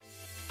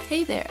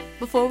Hey there!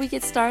 Before we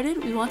get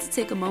started, we want to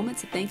take a moment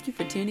to thank you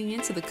for tuning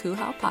in to the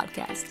Kuhau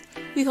podcast.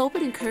 We hope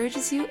it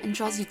encourages you and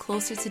draws you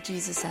closer to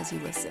Jesus as you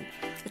listen.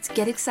 Let's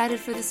get excited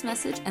for this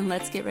message and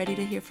let's get ready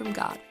to hear from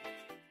God.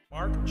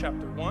 Mark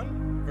chapter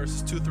 1,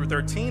 verses 2 through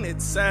 13,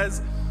 it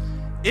says,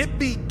 "It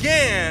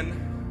began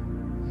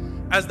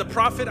as the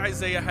prophet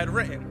Isaiah had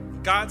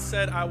written. God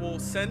said, I will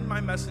send my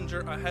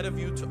messenger ahead of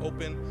you to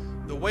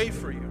open the way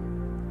for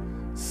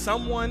you.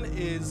 Someone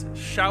is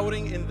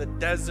shouting in the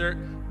desert,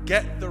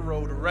 get the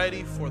road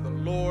ready for the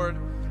Lord.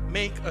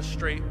 Make a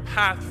straight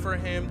path for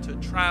him to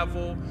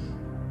travel."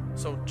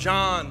 So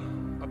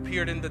John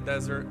appeared in the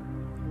desert,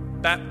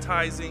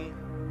 baptizing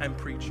and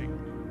preaching.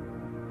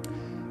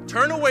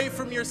 "Turn away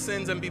from your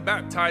sins and be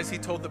baptized," he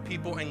told the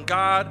people, "and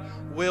God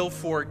will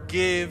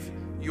forgive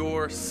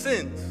your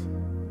sins."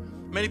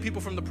 Many people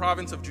from the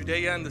province of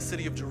Judea and the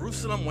city of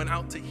Jerusalem went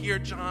out to hear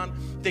John.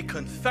 They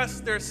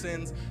confessed their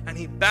sins, and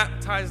he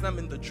baptized them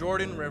in the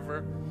Jordan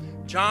River.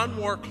 John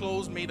wore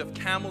clothes made of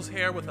camel's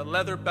hair with a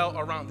leather belt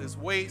around his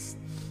waist,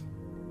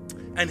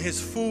 and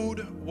his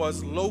food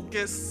was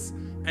locusts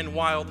and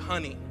wild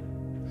honey.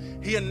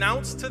 He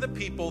announced to the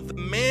people, "The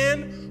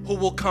man who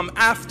will come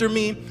after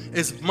me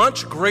is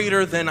much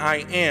greater than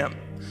I am.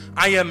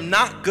 I am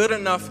not good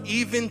enough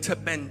even to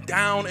bend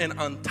down and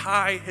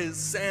untie his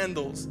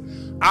sandals.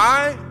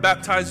 I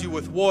baptize you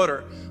with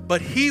water,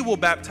 but he will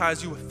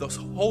baptize you with the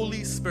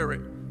Holy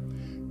Spirit."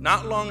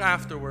 Not long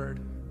afterward,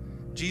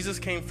 Jesus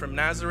came from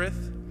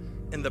Nazareth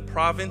in the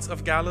province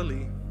of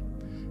Galilee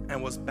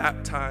and was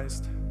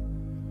baptized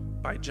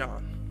by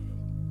John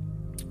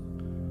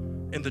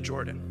in the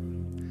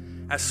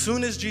Jordan. As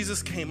soon as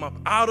Jesus came up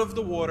out of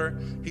the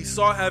water, he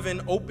saw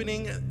heaven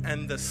opening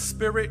and the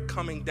Spirit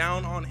coming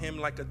down on him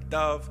like a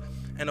dove,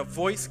 and a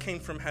voice came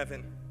from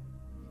heaven,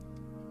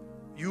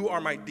 "You are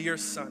my dear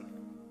Son.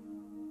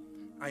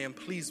 I am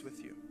pleased with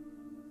you."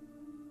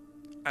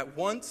 At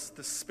once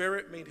the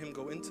Spirit made him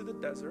go into the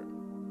desert,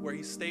 where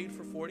he stayed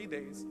for 40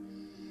 days,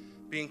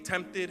 being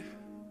tempted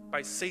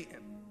by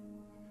Satan.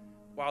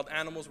 Wild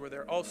animals were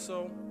there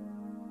also,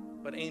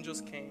 but angels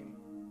came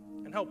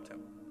and helped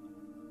him.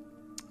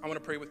 I want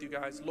to pray with you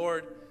guys.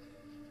 Lord,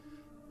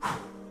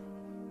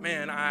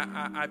 man,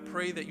 I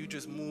pray that you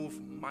just move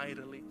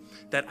mightily,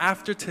 that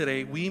after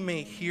today we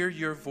may hear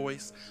your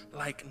voice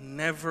like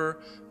never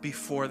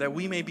before, that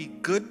we may be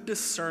good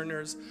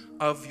discerners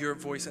of your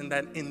voice, and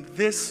that in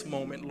this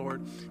moment,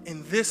 Lord,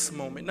 in this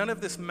moment, none of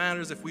this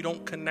matters if we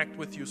don't connect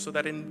with you, so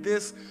that in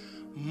this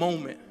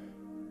moment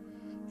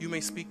you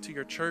may speak to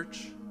your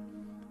church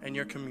and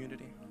your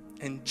community.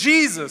 In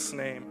Jesus'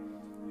 name,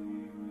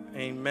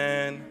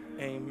 amen,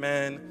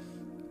 amen,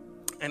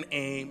 and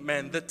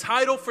amen. The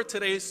title for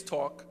today's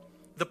talk,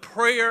 the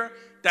prayer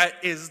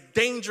that is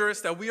dangerous,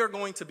 that we are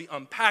going to be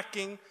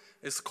unpacking,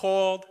 is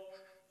called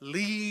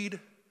 "Lead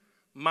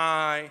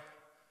My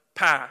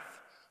Path."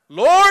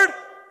 Lord,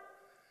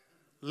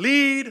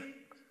 lead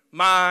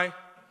my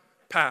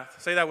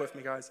path. Say that with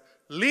me, guys.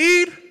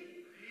 Lead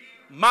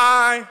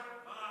my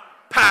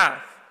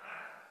path.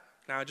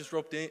 Now, I just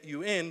roped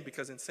you in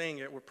because in saying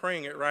it, we're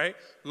praying it, right?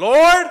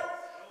 Lord,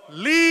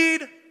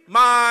 lead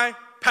my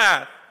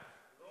path.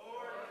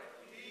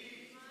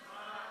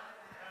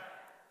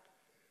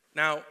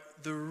 Now,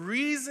 the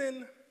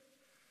reason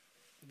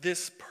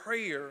this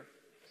prayer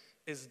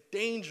is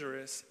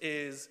dangerous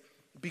is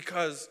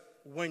because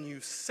when you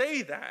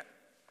say that,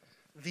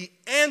 the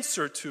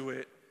answer to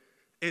it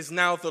is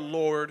now the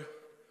Lord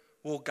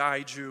will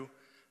guide you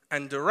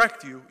and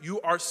direct you. You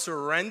are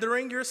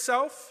surrendering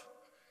yourself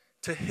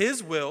to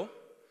his will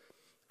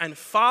and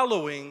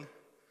following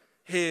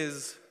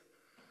his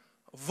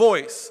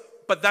voice.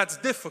 But that's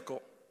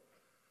difficult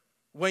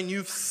when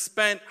you've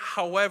spent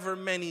however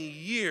many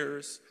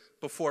years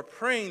before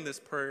praying this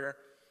prayer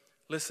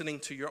listening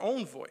to your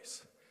own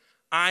voice.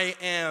 I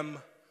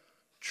am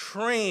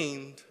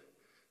trained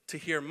to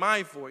hear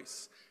my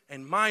voice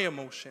and my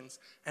emotions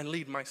and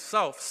lead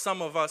myself.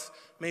 Some of us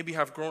maybe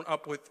have grown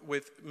up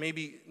with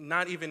maybe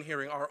not even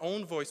hearing our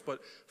own voice,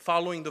 but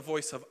following the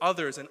voice of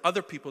others and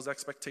other people's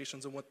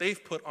expectations and what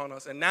they've put on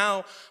us. And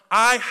now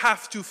I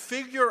have to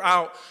figure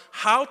out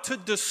how to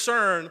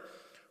discern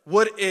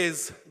what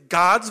is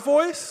God's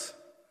voice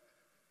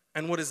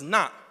and what is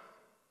not.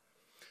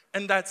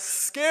 And that's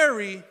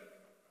scary,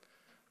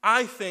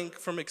 I think,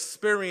 from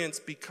experience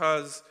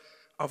because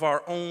of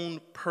our own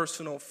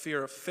personal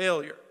fear of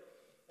failure.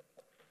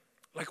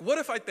 Like, what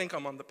if I think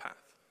I'm on the path?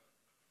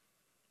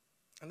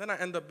 And then I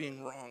end up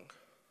being wrong.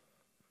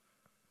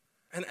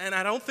 And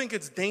I don't think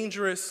it's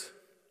dangerous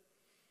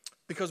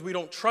because we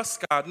don't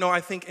trust God. No,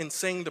 I think in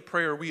saying the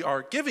prayer, we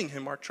are giving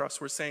him our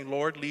trust. We're saying,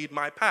 "Lord, lead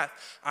my path.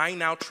 I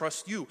now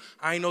trust you.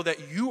 I know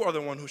that you are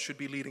the one who should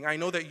be leading. I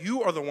know that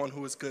you are the one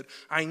who is good.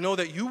 I know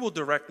that you will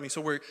direct me."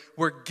 So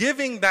we're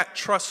giving that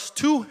trust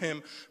to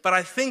him. But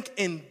I think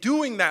in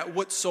doing that,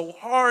 what's so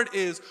hard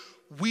is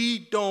we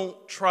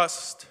don't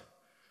trust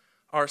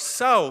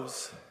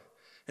ourselves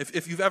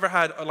If you've ever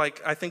had,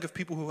 like, I think of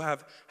people who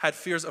have had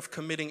fears of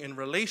committing in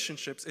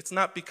relationships, it's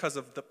not because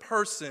of the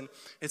person,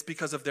 it's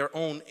because of their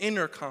own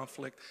inner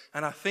conflict.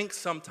 And I think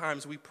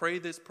sometimes we pray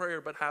this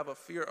prayer but have a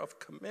fear of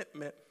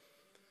commitment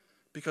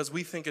because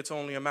we think it's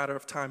only a matter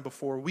of time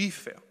before we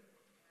fail.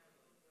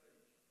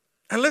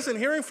 And listen,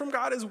 hearing from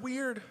God is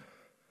weird.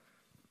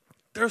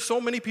 There are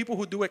so many people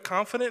who do it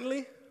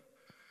confidently,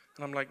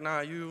 and I'm like,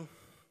 nah, you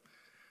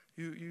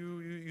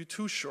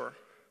too sure.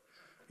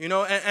 You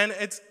know, and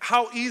it's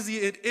how easy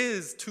it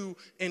is to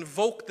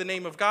invoke the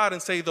name of God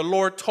and say, the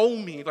Lord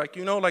told me. Like,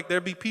 you know, like there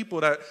be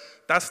people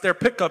that's their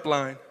pickup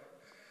line.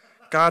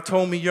 God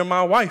told me you're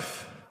my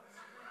wife.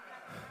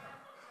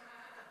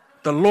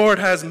 The Lord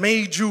has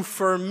made you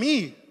for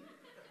me.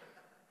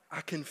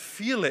 I can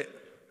feel it.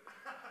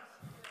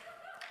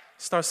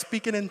 Start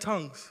speaking in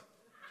tongues.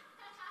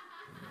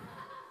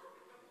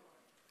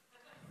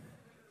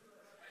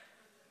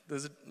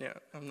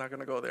 I'm not going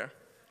to go there.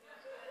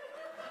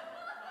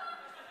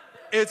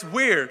 It's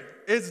weird.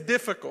 It's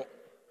difficult.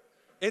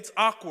 It's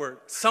awkward.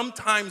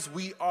 Sometimes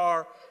we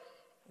are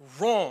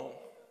wrong.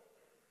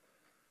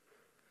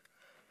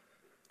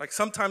 Like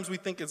sometimes we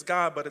think it's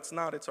God, but it's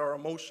not. It's our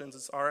emotions.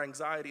 It's our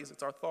anxieties.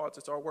 It's our thoughts.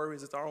 It's our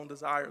worries. It's our own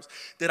desires.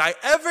 Did I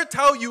ever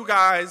tell you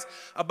guys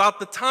about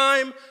the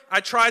time I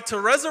tried to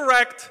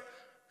resurrect?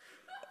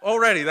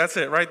 Already, that's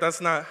it, right?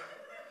 That's not.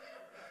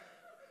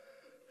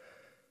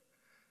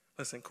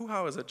 Listen,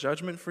 Kuhau is a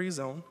judgment-free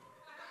zone.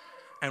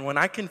 And when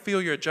I can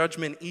feel your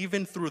judgment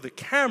even through the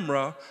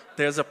camera,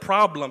 there's a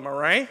problem, all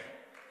right?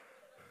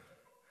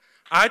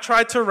 I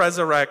tried to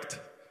resurrect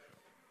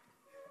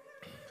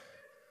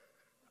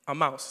a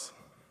mouse.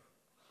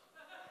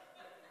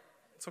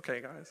 It's okay,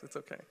 guys. It's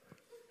okay.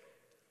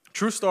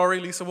 True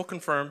story. Lisa will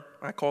confirm.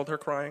 I called her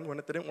crying when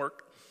it didn't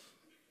work.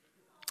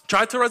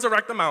 Tried to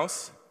resurrect a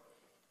mouse.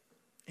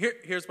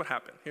 Here's what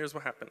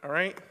happened. All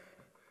right?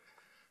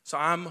 So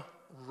I'm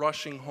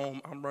rushing home,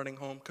 I'm running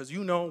home, because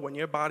you know when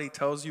your body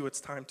tells you it's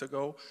time to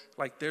go,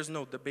 like there's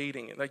no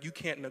debating it. Like you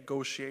can't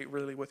negotiate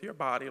really with your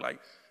body. Like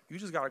you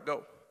just gotta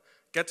go.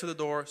 Get to the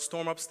door,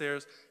 storm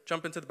upstairs,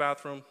 jump into the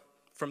bathroom.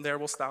 From there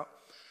we'll stop.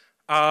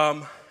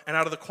 And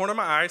out of the corner of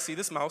my eye, I see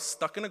this mouse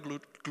stuck in a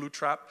glue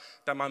trap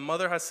that my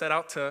mother has set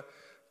out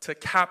to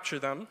capture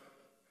them.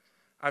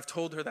 I've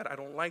told her that I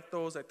don't like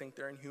those. I think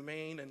they're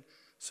inhumane. And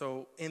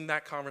so in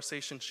that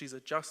conversation, she's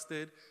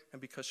adjusted,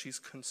 and because she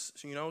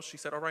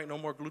said, all right, no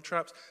more glue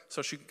traps.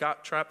 So she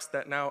got traps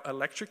that now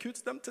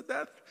electrocutes them to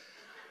death.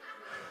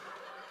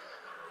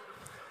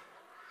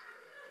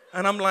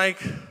 And I'm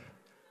like,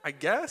 I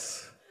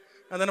guess.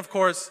 And then, of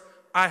course,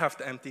 I have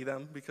to empty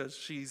them because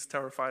she's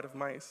terrified of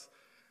mice.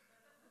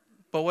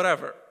 But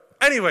whatever.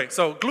 Anyway,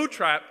 so glue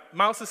trap,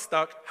 mouse is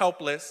stuck,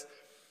 helpless.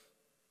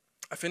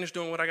 I finished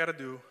doing what I got to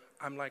do.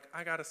 I'm like,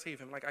 I got to save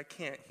him. Like, I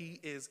can't.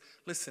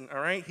 Listen,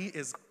 all right? He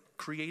is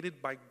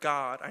created by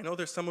God. I know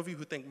there's some of you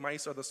who think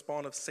mice are the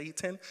spawn of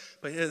Satan,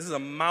 but this is a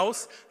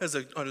mouse. This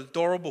is an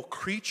adorable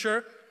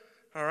creature,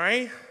 all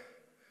right?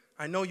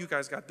 I know you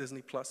guys got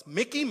Disney Plus.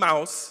 Mickey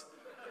Mouse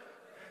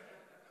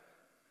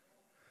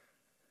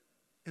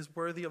is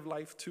worthy of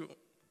life too.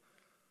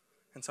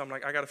 And so I'm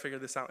like, I got to figure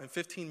this out in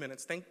 15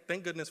 minutes. Thank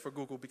goodness for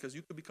Google, because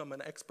you could become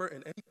an expert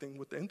in anything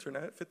with the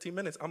internet. 15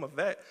 minutes, I'm a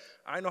vet.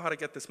 I know how to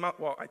get this mouse.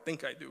 Well, I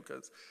think I do,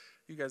 because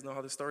you guys know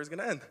how this story is going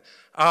to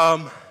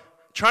end.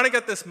 Trying to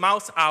get this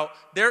mouse out.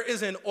 There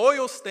is an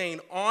oil stain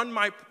on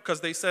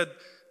because they said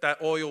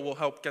that oil will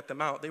help get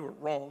them out. They were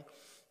wrong.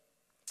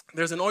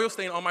 There's an oil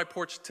stain on my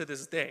porch to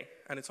this day.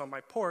 And it's on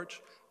my porch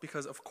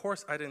because, of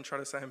course, I didn't try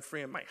to set him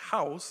free in my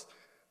house.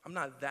 I'm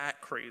not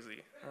that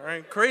crazy, all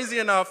right? Crazy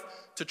enough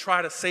to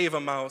try to save a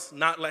mouse,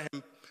 not let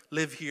him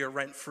live here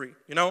rent-free,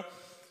 you know?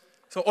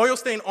 So oil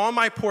stain on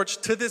my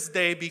porch to this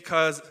day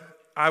because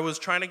I was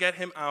trying to get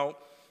him out.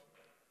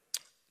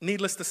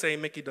 Needless to say,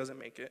 Mickey doesn't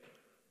make it.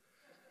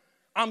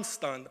 I'm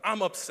stunned.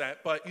 I'm upset.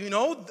 But, you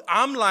know,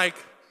 I'm like,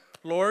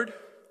 Lord,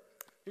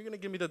 you're going to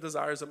give me the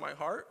desires of my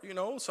heart, you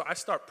know? So I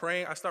start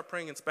praying. I start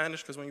praying in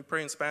Spanish because when you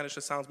pray in Spanish,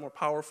 it sounds more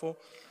powerful.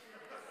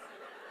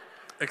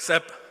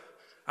 Except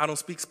I don't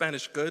speak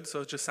Spanish good,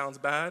 so it just sounds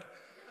bad.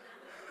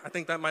 I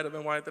think that might have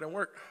been why it didn't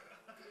work.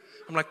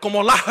 I'm like,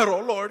 como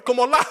Lázaro, Lord,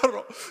 como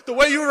Lázaro. The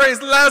way you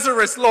raised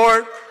Lazarus,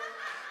 Lord.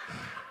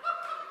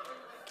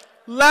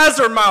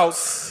 Lazar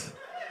mouse.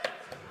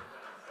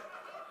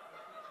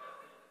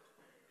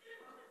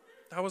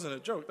 That wasn't a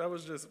joke. That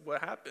was just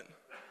what happened.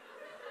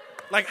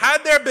 Like,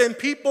 had there been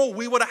people,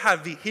 we would have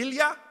had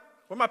vigilia.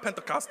 Where my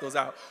Pentecostals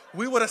out?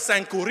 We would have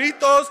sang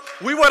curritos.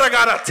 We would have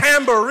got a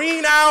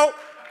tambourine out.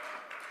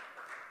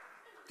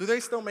 Do they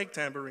still make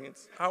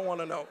tambourines? I want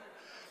to know.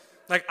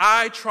 Like,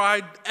 I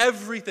tried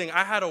everything.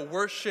 I had a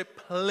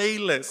worship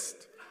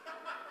playlist.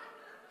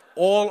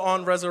 All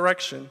on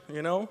resurrection,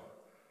 you know?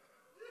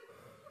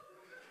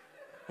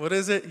 What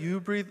is it?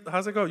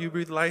 How's it go? You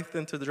breathe life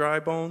into the dry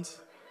bones?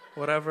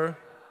 Whatever.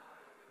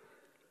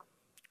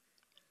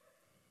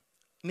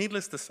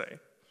 Needless to say,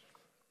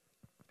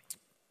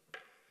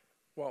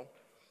 well,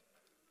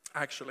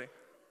 actually,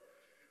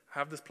 I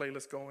have this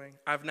playlist going.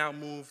 I've now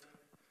moved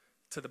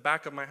to the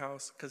back of my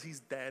house because he's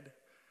dead,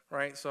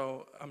 right?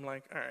 So I'm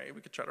like, all right,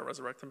 we could try to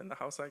resurrect him in the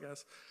house, I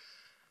guess.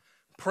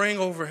 Praying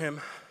over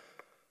him.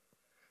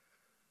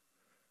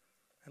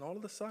 And all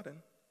of a sudden,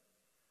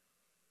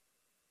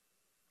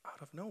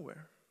 out of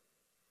nowhere,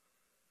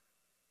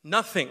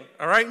 nothing,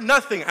 all right?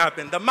 Nothing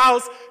happened. The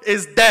mouse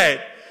is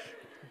dead.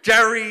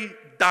 Jerry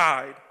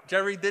died.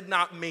 Jerry did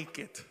not make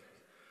it.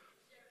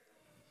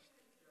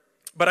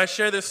 But I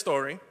share this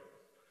story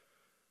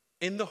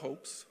in the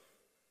hopes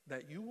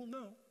that you will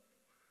know,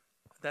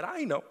 that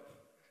I know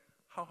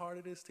how hard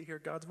it is to hear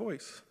God's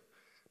voice.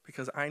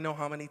 Because I know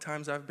how many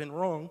times I've been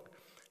wrong.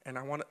 And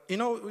I want to, you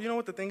know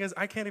what the thing is?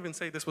 I can't even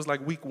say this was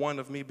like week 1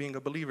 of me being a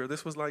believer.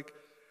 This was like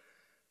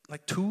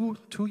 2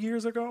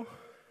 years ago.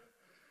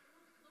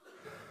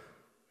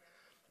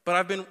 But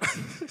I've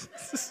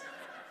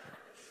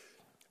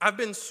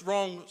been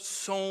wrong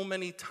so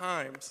many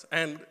times.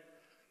 And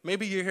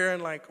maybe you're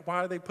hearing like,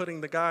 why are they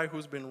putting the guy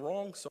who's been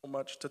wrong so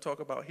much to talk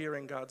about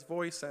hearing God's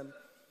voice? And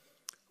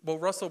well,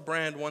 Russell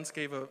Brand once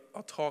gave a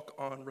talk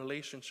on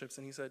relationships,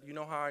 and he said, you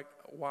know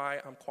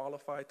why I'm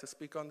qualified to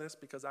speak on this?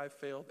 Because I've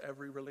failed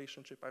every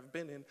relationship I've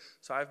been in,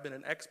 so I've been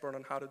an expert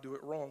on how to do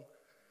it wrong.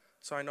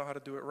 So I know how to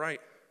do it right.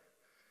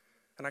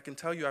 And I can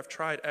tell you I've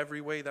tried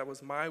every way that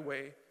was my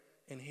way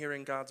in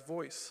hearing God's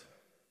voice.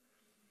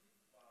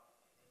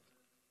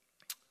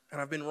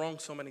 And I've been wrong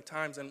so many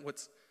times, and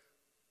what's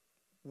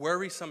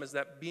worrisome is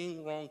that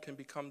being wrong can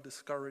become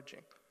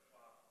discouraging.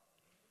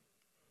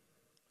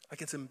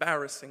 Like, it's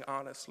embarrassing,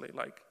 honestly.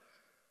 Like,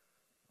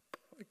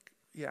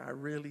 yeah, I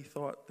really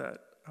thought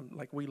that,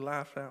 we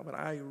laugh now, but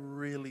I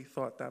really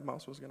thought that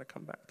mouse was going to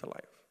come back to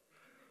life.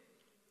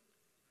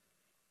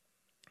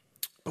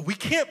 But we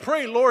can't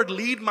pray, Lord,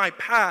 lead my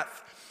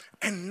path,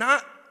 and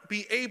not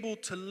be able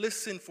to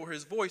listen for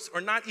his voice or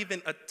not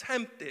even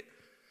attempt it.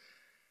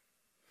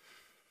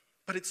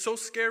 But it's so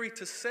scary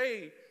to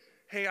say,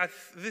 hey,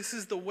 this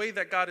is the way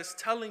that God is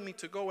telling me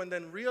to go, and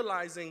then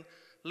realizing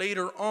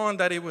later on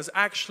that it was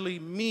actually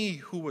me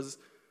who was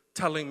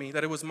telling me,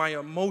 that it was my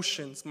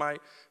emotions, my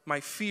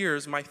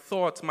fears, my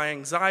thoughts, my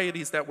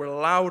anxieties that were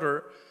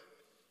louder.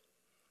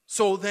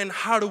 So then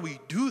how do we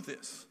do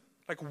this?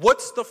 Like,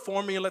 what's the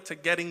formula to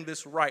getting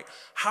this right?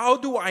 How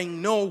do I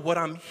know what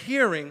I'm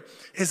hearing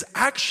is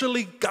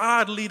actually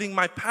God leading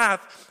my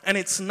path, and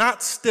it's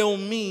not still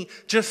me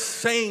just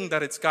saying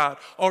that it's God,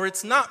 or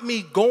it's not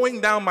me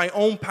going down my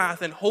own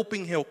path and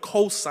hoping he'll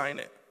co-sign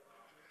it?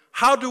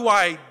 How do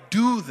I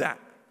do that?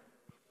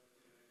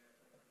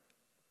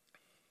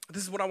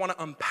 This is what I want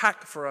to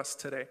unpack for us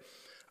today.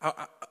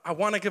 I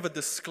want to give a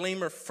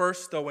disclaimer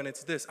first, though, and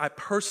it's this. I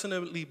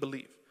personally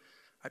believe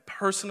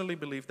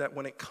that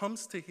when it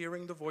comes to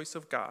hearing the voice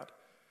of God,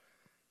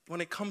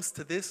 when it comes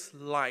to this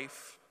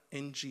life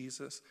in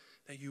Jesus,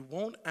 that you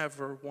won't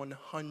ever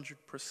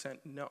 100%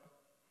 know.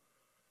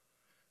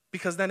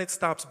 Because then it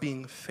stops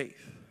being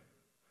faith.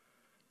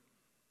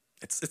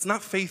 It's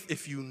not faith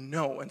if you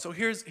know. And so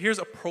here's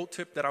a pro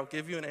tip that I'll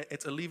give you, and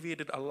it's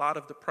alleviated a lot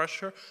of the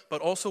pressure,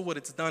 but also what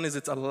it's done is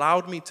it's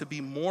allowed me to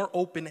be more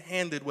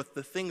open-handed with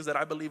the things that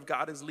I believe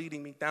God is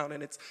leading me down.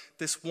 And it's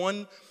this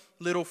one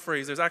little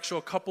phrase. There's actually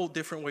a couple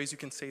different ways you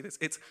can say this.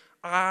 It's,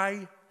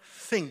 I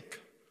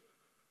think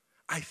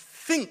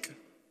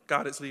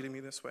God is leading me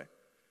this way.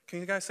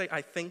 Can you guys say,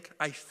 I think?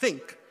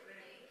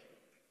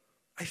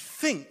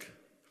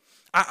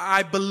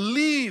 I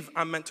believe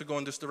I'm meant to go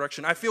in this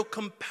direction. I feel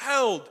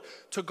compelled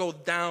to go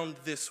down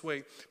this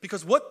way.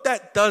 Because what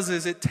that does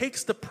is it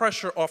takes the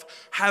pressure off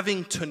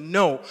having to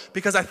know.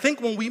 Because I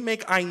think when we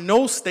make I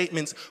know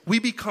statements, we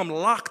become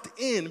locked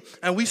in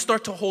and we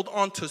start to hold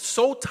on to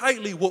so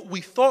tightly what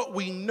we thought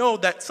we know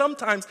that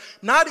sometimes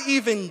not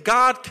even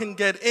God can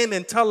get in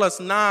and tell us,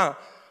 nah,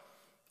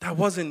 that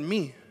wasn't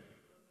me.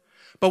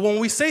 But when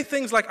we say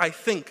things like, I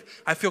think,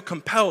 I feel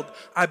compelled,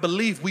 I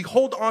believe, we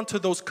hold on to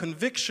those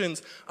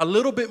convictions a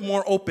little bit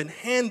more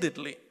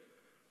open-handedly.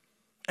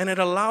 And it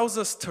allows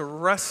us to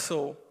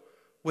wrestle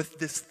with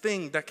this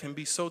thing that can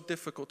be so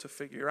difficult to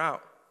figure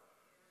out.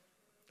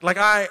 Like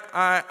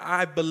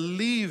I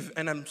believe,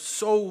 and I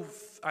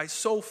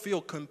so feel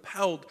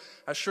compelled,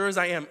 as sure as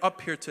I am up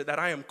here, that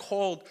I am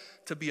called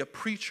to be a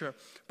preacher.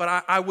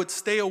 But I would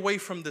stay away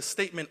from the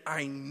statement,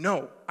 I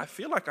know. I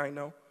feel like I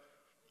know.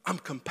 I'm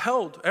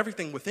compelled.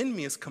 Everything within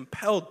me is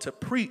compelled to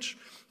preach.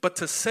 But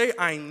to say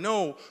I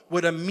know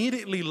would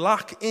immediately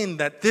lock in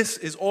that this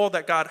is all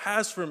that God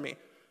has for me.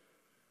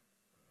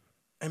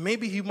 And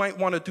maybe he might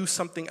want to do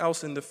something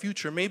else in the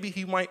future. Maybe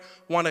he might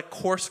want to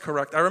course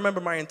correct. I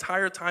remember my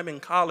entire time in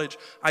college,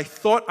 I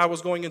thought I was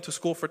going into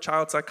school for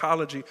child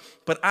psychology.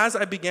 But as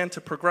I began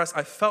to progress,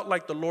 I felt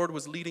like the Lord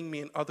was leading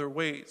me in other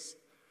ways.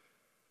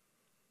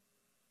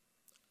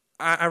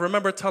 I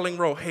remember telling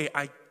Ro, hey,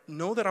 I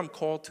know that I'm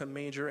called to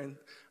major in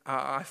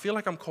I feel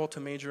like I'm called to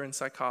major in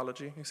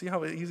psychology. You see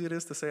how easy it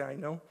is to say I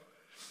know?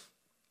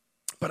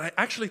 But I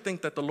actually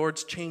think that the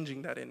Lord's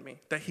changing that in me.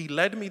 That he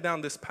led me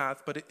down this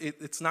path, but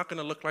it's not going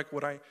to look like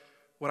what I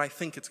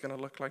think it's going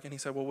to look like. And he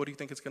said, well, what do you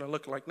think it's going to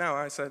look like now?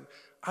 I said,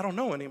 I don't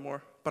know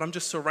anymore. But I'm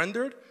just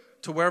surrendered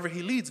to wherever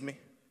he leads me.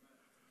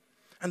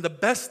 And the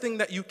best thing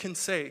that you can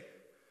say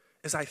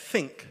is I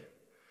think,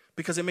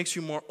 because it makes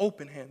you more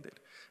open-handed.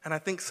 And I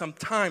think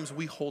sometimes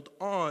we hold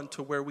on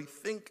to where we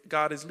think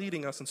God is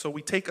leading us, and so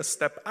we take a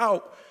step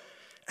out,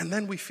 and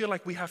then we feel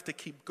like we have to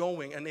keep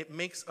going, and it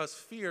makes us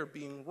fear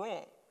being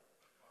wrong.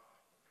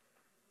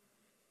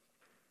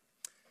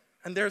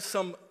 And there's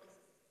some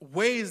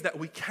ways that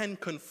we can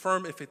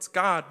confirm if it's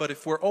God, but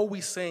if we're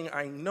always saying,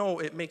 I know,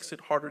 it makes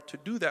it harder to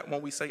do that.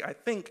 When we say, I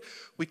think,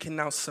 we can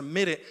now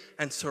submit it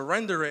and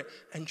surrender it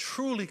and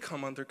truly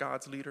come under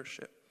God's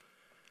leadership.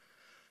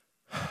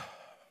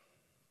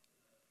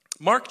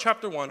 Mark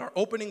chapter 1, our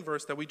opening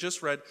verse that we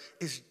just read,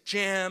 is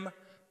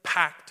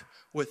jam-packed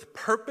with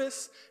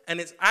purpose,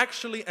 and it's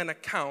actually an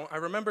account. I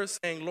remember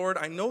saying, Lord,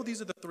 I know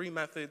these are the three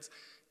methods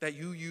that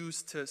you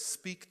use to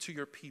speak to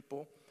your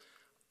people.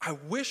 I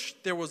wish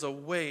there was a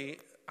way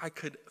I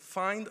could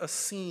find a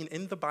scene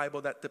in the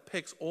Bible that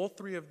depicts all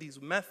three of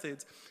these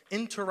methods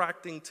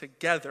interacting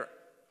together.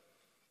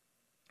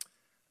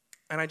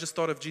 And I just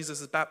thought of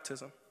Jesus'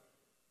 baptism.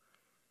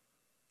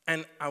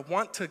 And I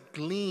want to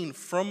glean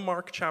from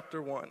Mark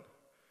chapter 1,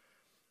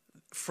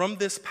 from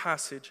this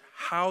passage,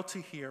 how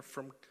to hear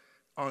from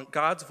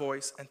God's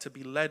voice and to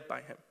be led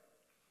by him.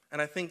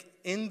 And I think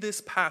in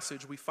this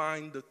passage, we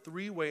find the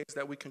three ways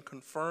that we can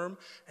confirm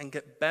and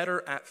get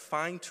better at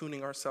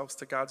fine-tuning ourselves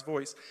to God's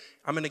voice.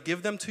 I'm going to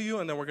give them to you,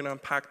 and then we're going to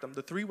unpack them.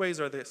 The three ways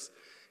are this: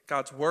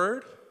 God's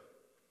word,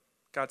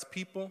 God's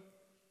people,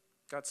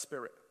 God's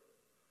spirit.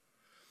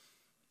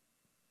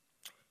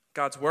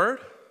 God's word,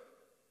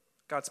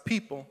 God's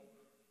people,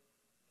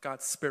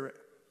 God's spirit.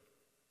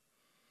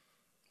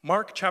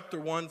 Mark chapter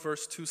 1,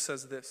 verse 2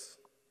 says this: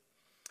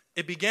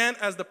 It began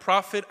as the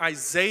prophet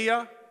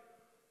Isaiah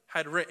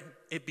had written.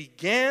 It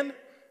began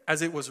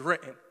as it was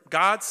written.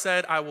 God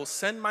said, I will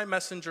send my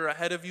messenger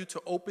ahead of you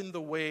to open the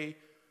way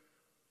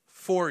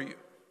for you.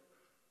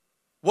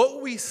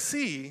 What we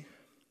see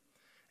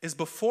is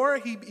before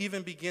he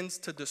even begins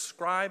to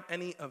describe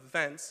any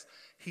events,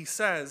 he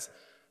says,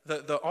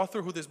 the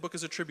author who this book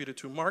is attributed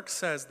to, Mark,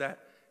 says that,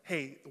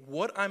 hey,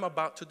 what I'm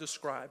about to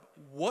describe,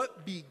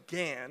 what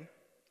began,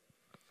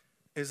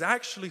 is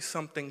actually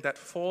something that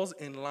falls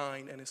in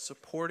line and is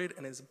supported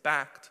and is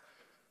backed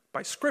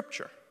by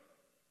Scripture,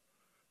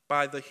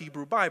 by the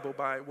Hebrew Bible,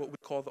 by what we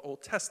call the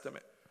Old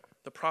Testament.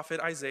 The prophet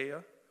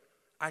Isaiah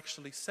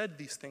actually said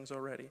these things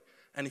already.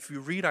 And if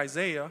you read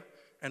Isaiah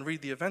and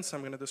read the events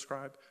I'm going to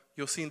describe,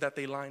 you'll see that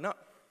they line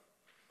up.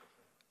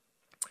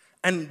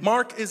 And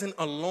Mark isn't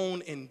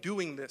alone in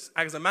doing this.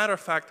 As a matter of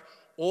fact,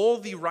 all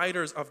the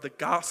writers of the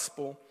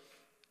gospel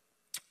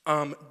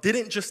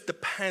didn't just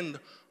depend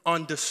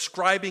on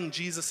describing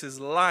Jesus'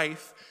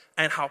 life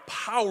and how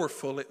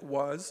powerful it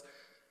was,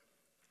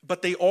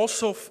 but they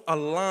also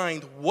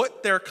aligned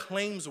what their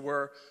claims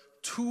were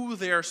to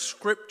their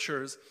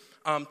scriptures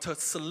to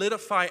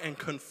solidify and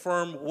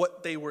confirm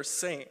what they were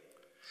saying.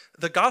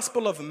 The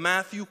Gospel of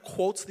Matthew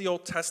quotes the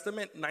Old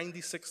Testament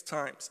 96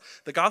 times.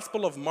 The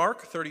Gospel of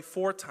Mark,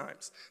 34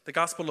 times. The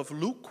Gospel of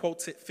Luke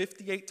quotes it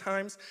 58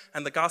 times.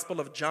 And the Gospel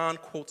of John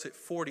quotes it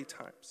 40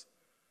 times.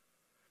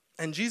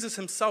 And Jesus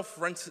himself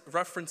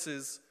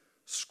references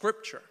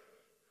Scripture.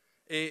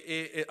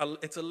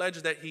 It's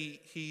alleged that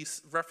he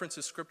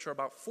references Scripture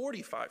about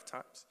 45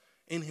 times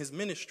in his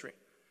ministry.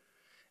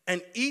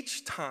 And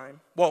each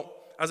time, well,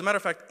 as a matter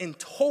of fact, in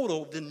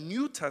total, the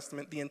New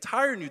Testament, the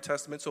entire New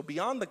Testament, so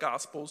beyond the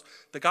Gospels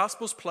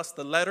plus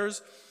the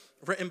letters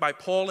written by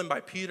Paul and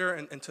by Peter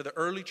and to the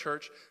early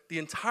church, the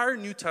entire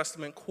New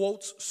Testament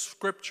quotes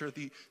Scripture,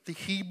 the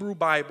Hebrew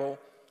Bible,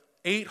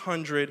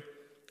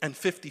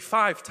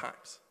 855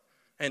 times.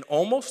 And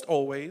almost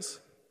always,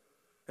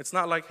 it's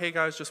not like, hey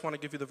guys, just want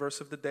to give you the verse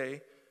of the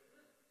day.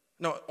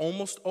 No,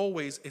 almost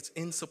always it's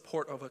in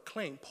support of a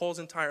claim. Paul's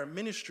entire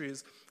ministry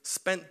is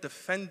spent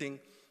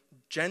defending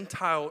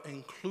Gentile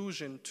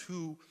inclusion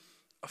to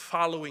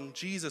following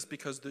Jesus,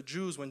 because the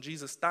Jews, when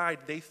Jesus died,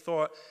 they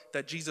thought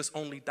that Jesus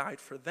only died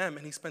for them.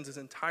 And he spends his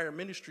entire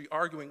ministry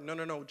arguing,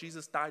 no,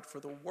 Jesus died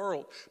for the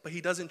world. But he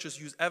doesn't just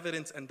use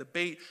evidence and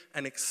debate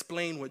and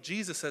explain what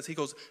Jesus says. He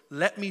goes,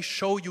 let me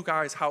show you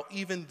guys how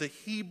even the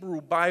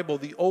Hebrew Bible,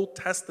 the Old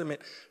Testament,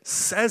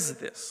 says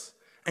this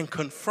and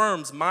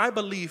confirms my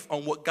belief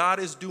on what God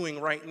is doing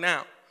right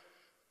now.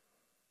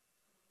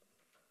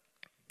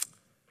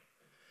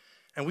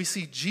 And we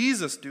see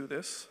Jesus do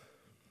this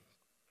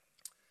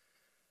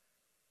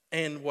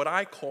in what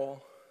I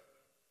call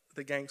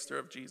the gangster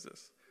of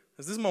Jesus.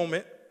 There's this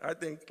moment, I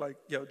think, like,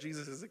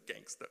 Jesus is a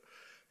gangster.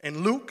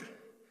 In Luke,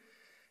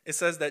 it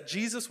says that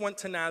Jesus went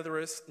to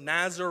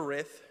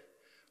Nazareth,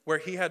 where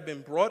he had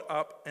been brought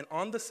up, and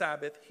on the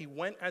Sabbath, he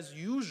went as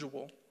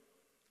usual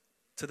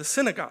to the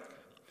synagogue.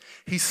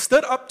 He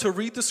stood up to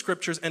read the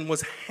scriptures and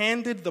was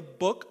handed the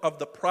book of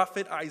the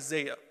prophet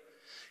Isaiah.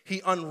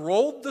 He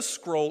unrolled the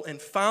scroll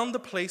and found the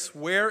place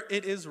where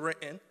it is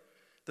written,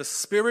 "The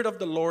Spirit of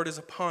the Lord is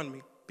upon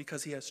me,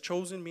 because he has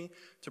chosen me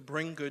to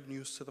bring good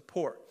news to the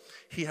poor.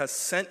 He has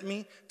sent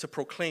me to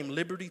proclaim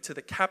liberty to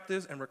the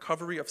captives and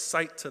recovery of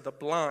sight to the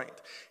blind,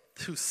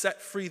 to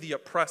set free the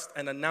oppressed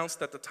and announce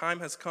that the time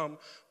has come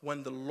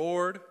when the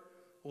Lord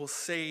will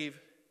save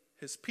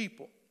his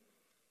people.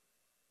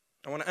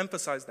 I want to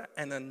emphasize that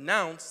and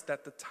announce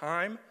that the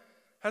time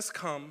has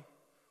come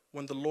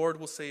when the Lord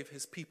will save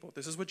his people.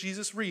 This is what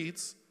Jesus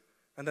reads,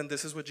 and then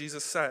this is what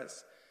Jesus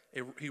says.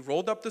 He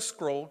rolled up the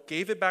scroll,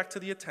 gave it back to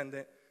the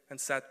attendant, and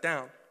sat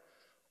down.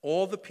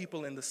 All the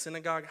people in the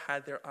synagogue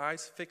had their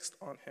eyes fixed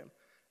on him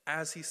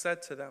as he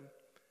said to them,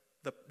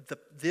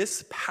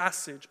 this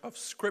passage of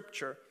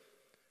Scripture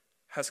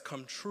has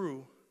come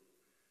true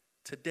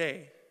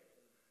today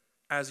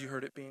as you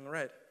heard it being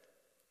read.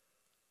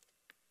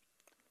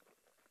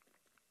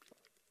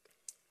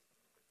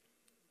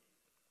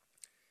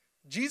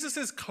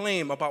 Jesus'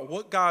 claim about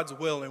what God's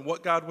will and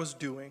what God was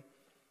doing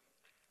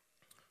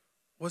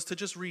was to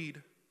just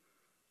read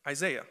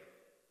Isaiah.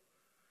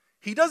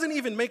 He doesn't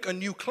even make a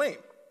new claim.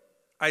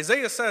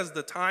 Isaiah says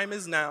the time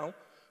is now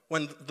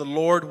when the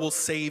Lord will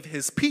save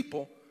his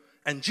people.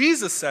 And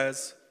Jesus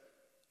says,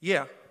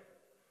 yeah,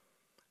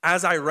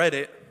 as I read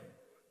it,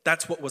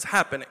 that's what was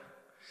happening.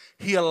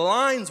 He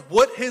aligns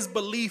what his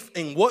belief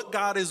in what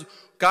God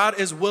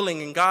is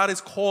willing and God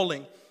is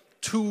calling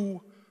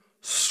to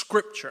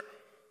Scripture.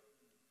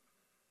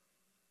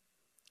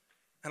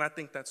 And I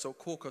think that's so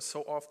cool because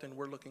so often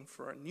we're looking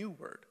for a new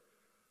word.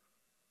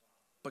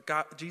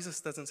 But Jesus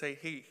doesn't say,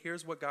 hey,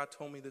 here's what God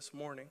told me this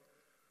morning.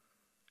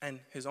 And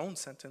his own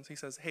sentence, he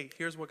says, hey,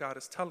 here's what God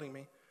is telling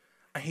me.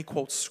 And he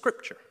quotes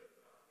Scripture.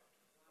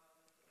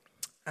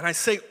 And I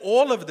say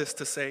all of this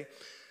to say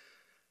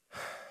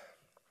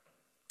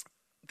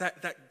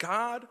that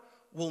God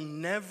will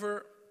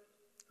never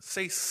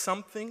say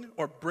something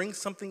or bring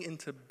something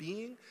into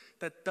being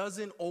that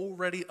doesn't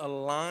already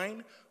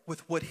align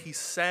with what he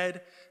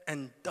said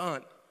and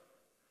done.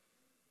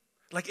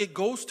 Like, it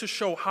goes to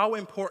show how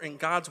important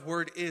God's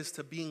word is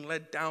to being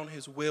led down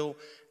his will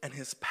and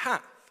his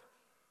path.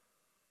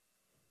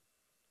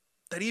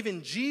 That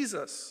even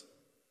Jesus,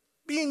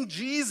 being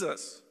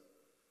Jesus,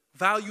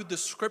 valued the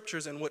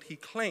Scriptures and what he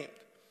claimed.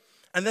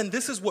 And then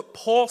this is what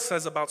Paul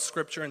says about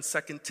Scripture in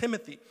 2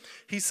 Timothy.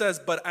 He says,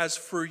 but as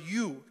for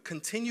you,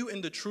 continue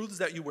in the truths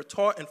that you were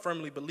taught and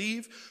firmly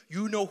believe.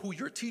 You know who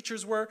your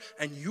teachers were,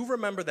 and you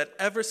remember that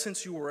ever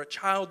since you were a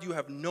child, you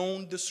have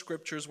known the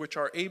Scriptures, which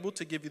are able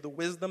to give you the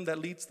wisdom that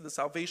leads to the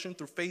salvation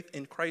through faith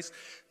in Christ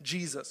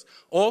Jesus.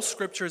 All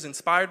Scripture is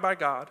inspired by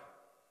God,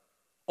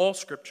 all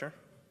Scripture,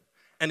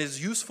 and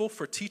is useful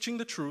for teaching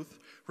the truth,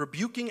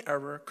 rebuking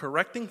error,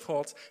 correcting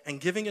faults,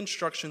 and giving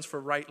instructions for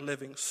right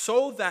living,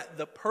 so that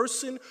the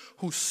person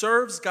who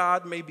serves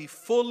God may be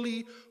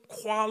fully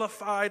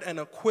qualified and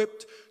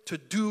equipped to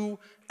do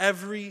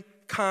every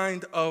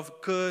kind of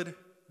good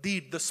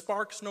deed. The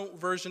Sparks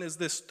Note version is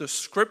this: the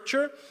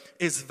Scripture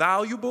is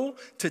valuable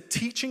to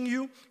teaching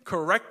you,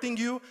 correcting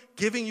you,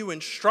 giving you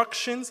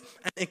instructions,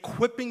 and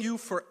equipping you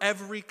for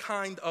every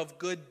kind of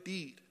good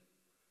deed.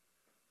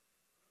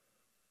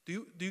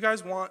 Do you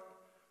guys want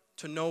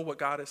to know what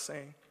God is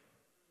saying?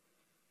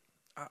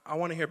 I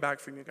want to hear back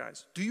from you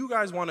guys. Do you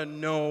guys want to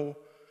know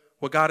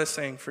what God is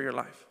saying for your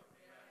life?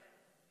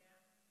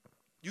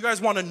 You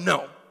guys want to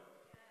know?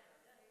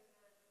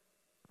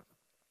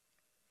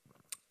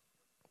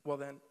 Well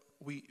then,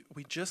 we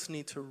just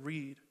need to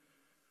read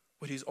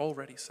what he's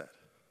already said.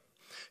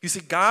 You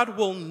see,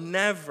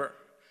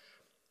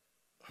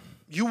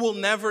 you will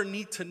never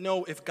need to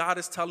know if God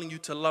is telling you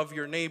to love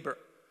your neighbor,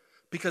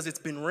 because it's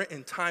been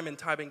written time and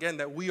time again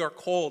that we are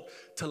called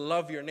to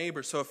love your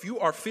neighbor. So if you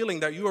are feeling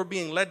that you are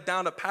being led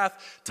down a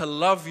path to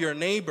love your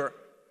neighbor,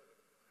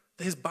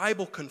 his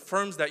Bible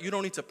confirms that. You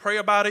don't need to pray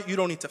about it. You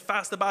don't need to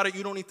fast about it.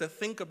 You don't need to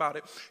think about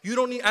it. You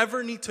don't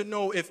ever need to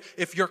know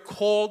if you're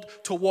called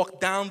to walk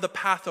down the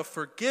path of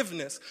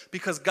forgiveness,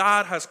 because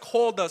God has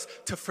called us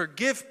to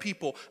forgive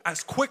people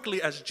as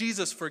quickly as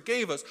Jesus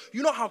forgave us.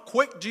 You know how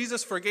quick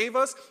Jesus forgave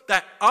us?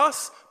 That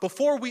us,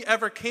 before we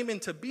ever came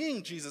into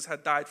being, Jesus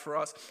had died for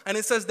us. And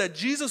it says that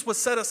Jesus was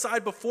set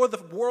aside before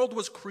the world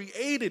was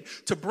created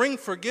to bring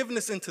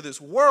forgiveness into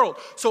this world.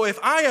 So if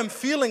I am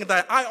feeling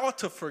that I ought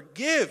to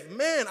forgive,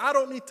 man, I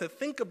don't need to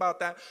think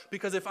about that,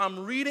 because if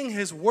I'm reading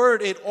his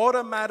word, it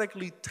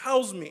automatically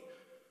tells me.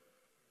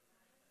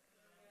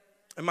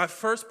 And my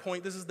first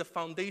point, this is the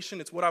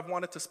foundation. It's what I've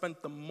wanted to spend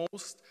the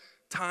most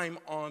time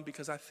on,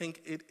 because I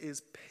think it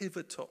is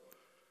pivotal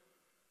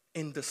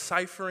in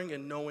deciphering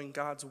and knowing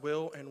God's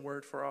will and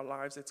word for our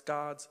lives. It's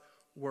God's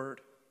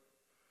word.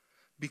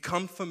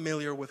 Become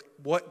familiar with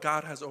what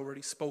God has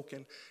already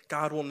spoken.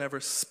 God will never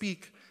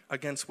speak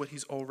against what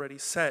he's already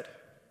said.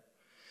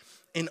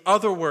 In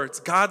other words,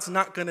 God's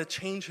not going to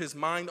change his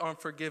mind on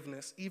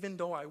forgiveness, even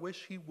though I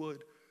wish he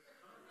would.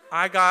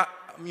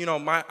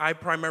 I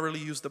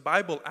primarily use the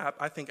Bible app.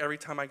 I think every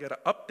time I get an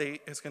update,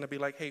 it's going to be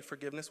like, hey,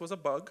 forgiveness was a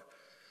bug.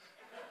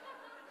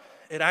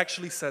 It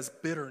actually says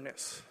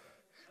bitterness.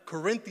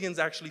 Corinthians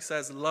actually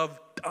says love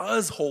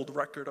does hold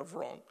record of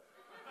wrong.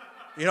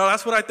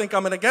 That's what I think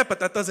I'm going to get,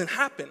 but that doesn't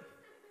happen.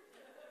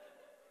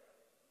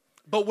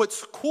 But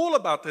what's cool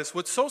about this,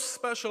 what's so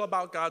special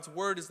about God's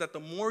word is that the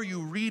more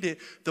you read it,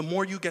 the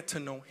more you get to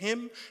know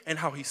him and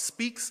how he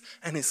speaks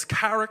and his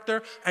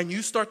character. And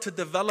you start to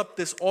develop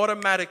this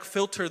automatic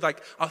filter,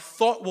 like a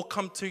thought will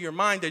come to your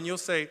mind and you'll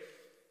say,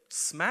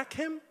 smack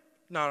him?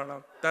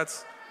 No.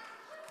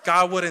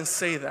 God wouldn't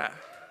say that.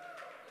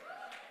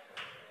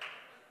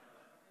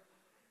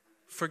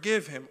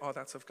 Forgive him. Oh,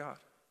 that's of God.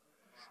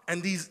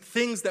 And these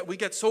things that we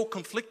get so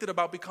conflicted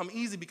about become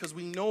easy because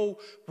we know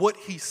what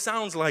he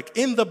sounds like.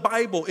 In the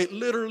Bible, it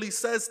literally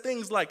says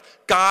things like,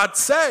 God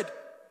said.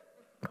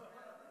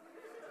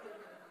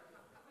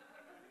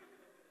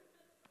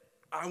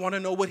 I want to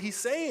know what he's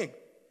saying.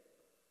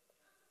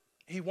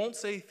 He won't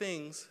say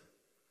things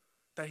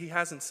that he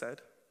hasn't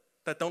said,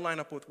 that don't line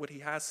up with what he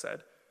has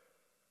said.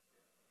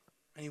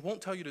 And he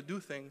won't tell you to do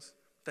things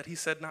that he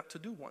said not to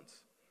do once.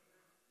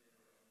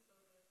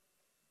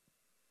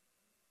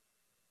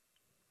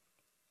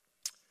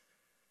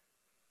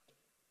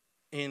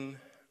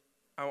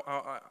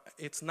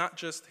 It's not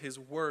just his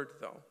word,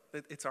 though.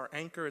 It's our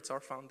anchor, it's our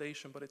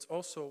foundation, but it's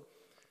also,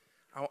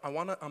 I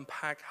want to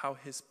unpack how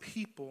his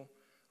people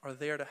are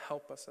there to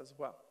help us as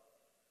well.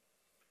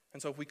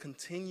 And so if we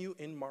continue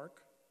in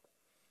Mark,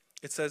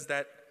 it says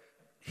that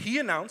he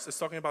announced, it's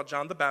talking about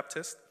John the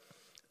Baptist,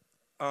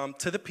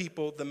 to the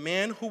people, the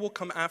man who will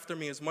come after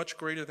me is much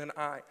greater than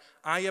I.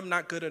 I am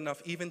not good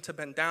enough even to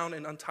bend down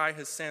and untie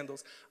his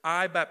sandals.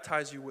 I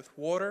baptize you with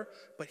water,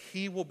 but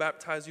he will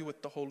baptize you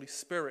with the Holy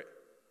Spirit.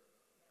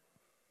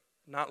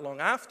 Not long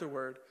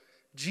afterward,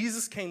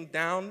 Jesus came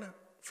down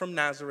from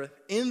Nazareth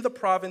in the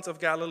province of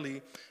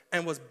Galilee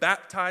and was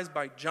baptized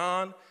by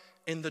John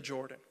in the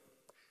Jordan.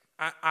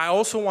 I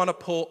also want to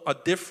pull a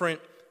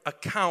different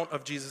account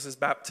of Jesus'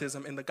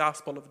 baptism in the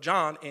Gospel of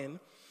John in.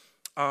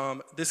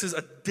 This is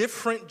a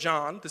different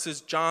John. This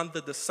is John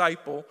the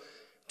disciple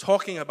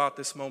talking about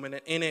this moment.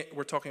 And in it,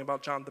 we're talking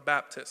about John the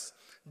Baptist.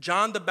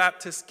 John the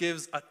Baptist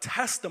gives a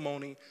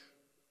testimony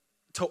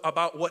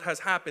about what has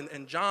happened.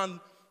 And John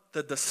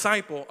the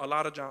disciple, a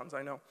lot of Johns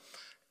I know,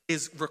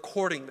 is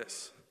recording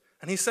this.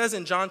 And he says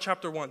in John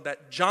chapter 1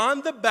 that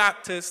John the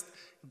Baptist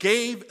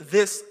gave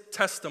this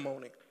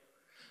testimony.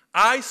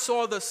 I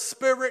saw the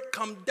Spirit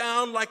come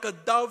down like a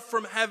dove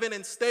from heaven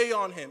and stay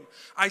on him.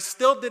 I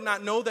still did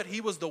not know that he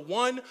was the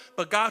one,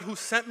 but God who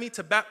sent me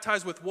to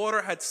baptize with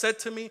water had said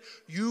to me,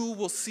 you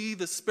will see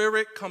the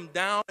Spirit come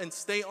down and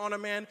stay on a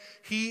man.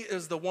 He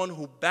is the one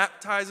who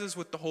baptizes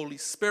with the Holy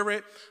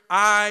Spirit.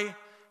 I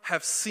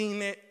have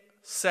seen it,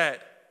 said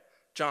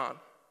John.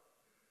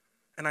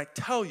 And I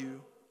tell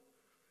you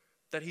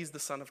that he's the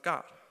Son of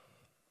God.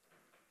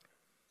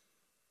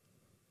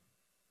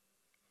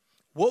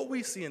 What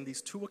we see in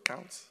these two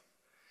accounts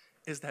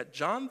is that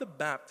John the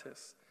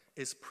Baptist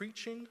is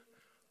preaching,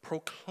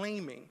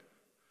 proclaiming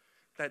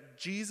that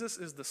Jesus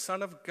is the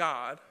Son of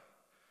God,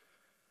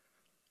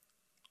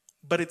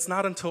 but it's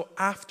not until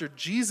after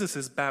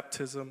Jesus'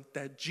 baptism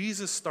that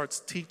Jesus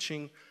starts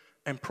teaching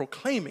and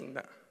proclaiming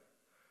that.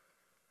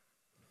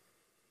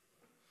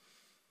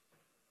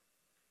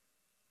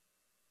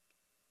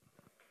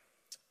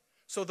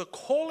 So the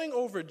calling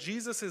over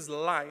Jesus'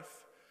 life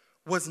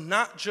was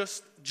not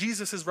just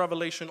Jesus'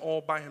 revelation all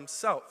by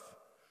himself.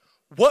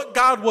 What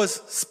God was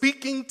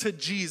speaking to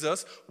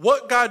Jesus,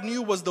 what God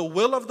knew was the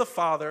will of the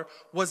Father,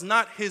 was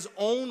not his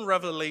own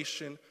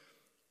revelation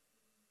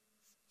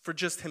for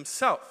just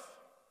himself.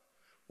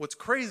 What's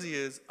crazy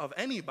is, of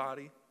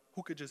anybody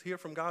who could just hear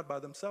from God by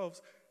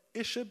themselves,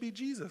 it should be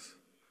Jesus.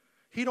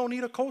 He don't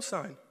need a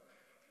cosign.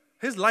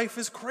 His life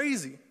is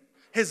crazy.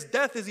 His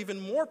death is even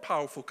more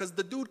powerful because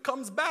the dude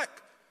comes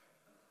back.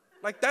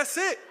 Like, that's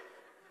it.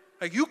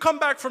 Like, you come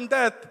back from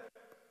death,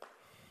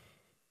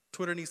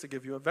 Twitter needs to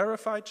give you a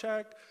verified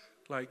check.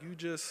 Like, you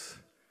just,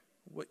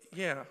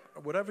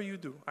 whatever you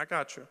do, I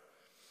got you.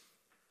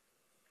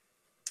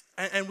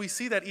 And we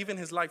see that even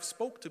his life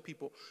spoke to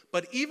people.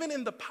 But even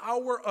in the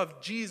power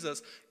of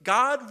Jesus,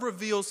 God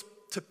reveals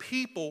to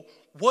people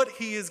what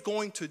he is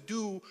going to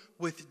do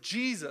with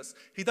Jesus.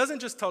 He doesn't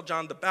just tell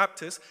John the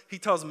Baptist. He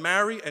tells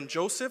Mary and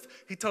Joseph.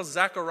 He tells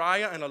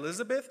Zachariah and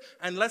Elizabeth.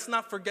 And let's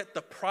not forget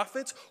the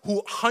prophets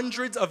who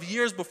hundreds of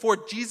years before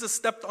Jesus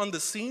stepped on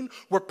the scene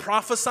were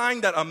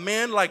prophesying that a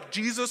man like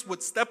Jesus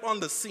would step on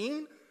the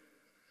scene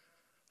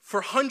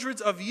for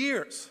hundreds of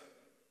years.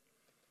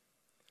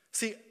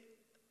 See,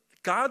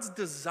 God's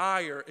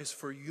desire is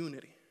for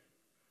unity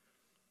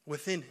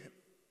within him.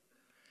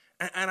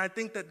 And I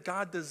think that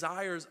God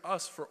desires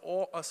us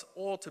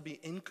all to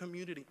be in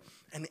community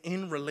and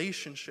in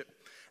relationship.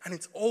 And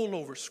it's all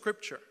over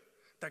Scripture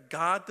that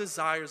God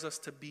desires us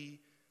to be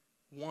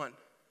one.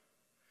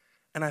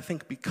 And I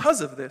think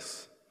because of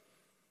this,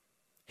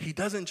 he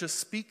doesn't just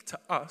speak to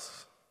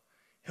us.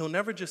 He'll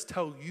never just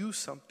tell you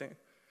something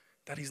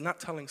that he's not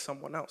telling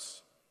someone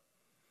else.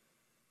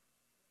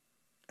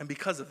 And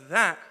because of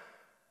that,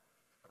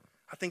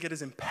 I think it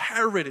is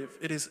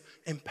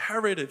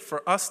imperative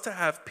for us to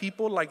have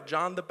people like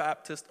John the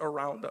Baptist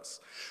around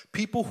us.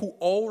 People who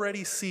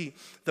already see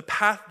the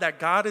path that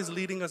God is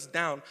leading us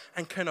down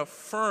and can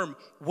affirm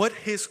what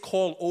his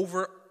call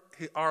over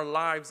our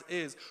lives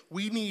is.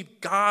 We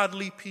need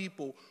godly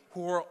people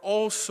who are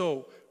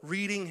also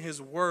reading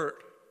his word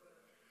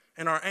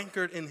and are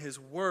anchored in his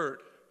word.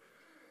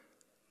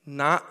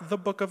 Not the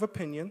book of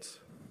opinions.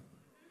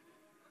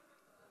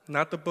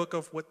 Not the book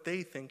of what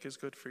they think is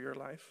good for your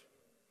life.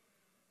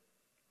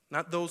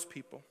 Not those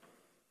people.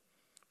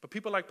 But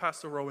people like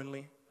Pastor Rowan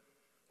Lee,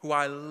 who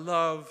I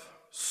love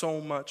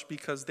so much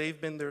because they've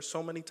been there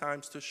so many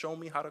times to show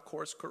me how to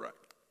course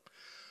correct.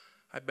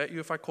 I bet you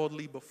if I called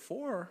Lee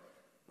before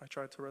I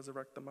tried to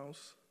resurrect the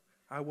mouse,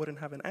 I wouldn't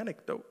have an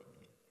anecdote.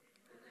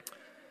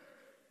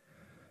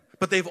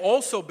 But they've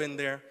also been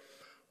there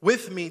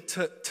with me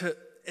to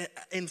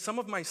in some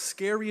of my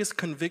scariest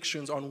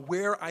convictions on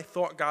where I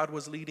thought God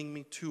was leading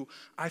me to.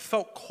 I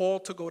felt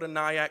called to go to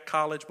Nyack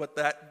College, but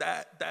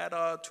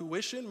that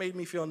tuition made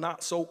me feel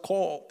not so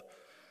called.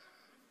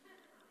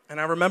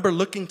 And I remember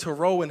looking to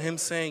Roe and him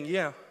saying,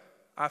 yeah,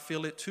 I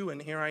feel it too. And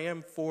here I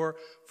am four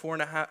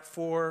and a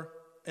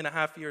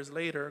half years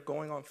later,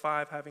 going on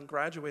 5, having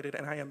graduated.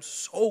 And I am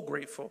so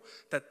grateful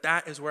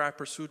that is where I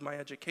pursued my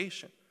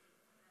education.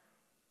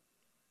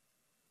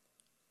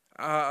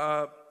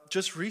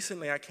 Just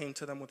recently I came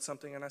to them with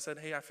something and I said,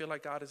 hey, I feel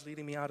like God is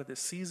leading me out of this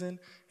season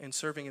and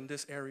serving in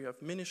this area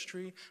of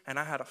ministry. And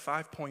I had a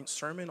 5-point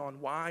sermon on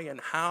why and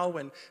how,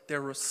 and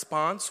their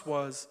response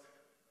was,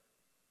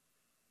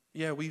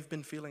 yeah, we've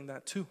been feeling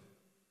that too.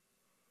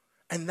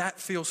 And that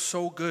feels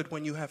so good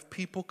when you have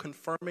people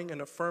confirming and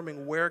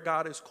affirming where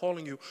God is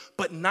calling you,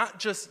 but not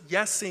just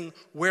yesing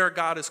where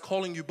God is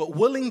calling you, but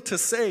willing to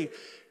say,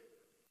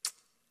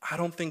 I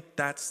don't think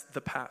that's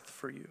the path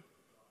for you.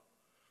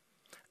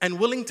 And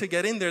willing to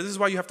get in there. This is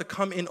why you have to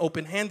come in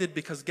open-handed,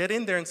 because get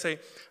in there and say,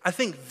 I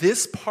think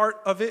this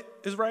part of it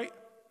is right,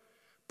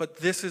 but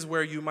this is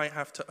where you might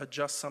have to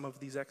adjust some of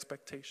these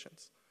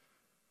expectations.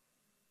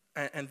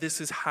 And this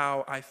is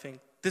how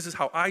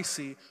I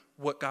see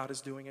what God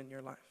is doing in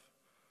your life.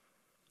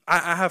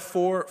 I have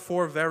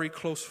four very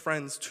close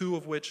friends, 2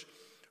 of which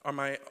are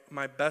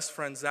my best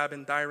friends, Zab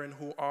and Dyron,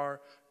 who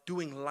are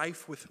doing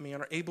life with me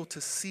and are able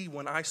to see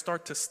when I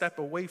start to step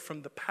away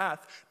from the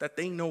path that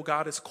they know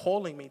God is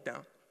calling me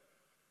down.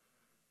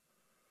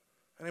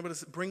 And able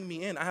to bring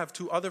me in. I have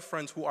 2 other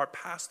friends who are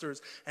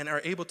pastors and are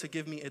able to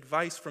give me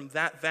advice from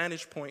that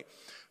vantage point,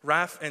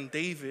 Raph and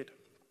David.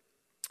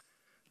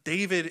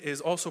 David is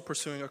also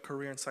pursuing a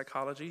career in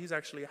psychology. He's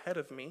actually ahead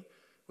of me,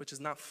 which is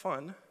not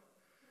fun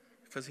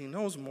because he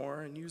knows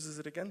more and uses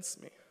it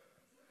against me.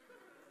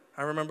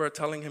 I remember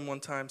telling him one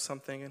time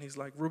something, and he's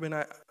like, Ruben,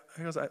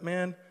 he was like,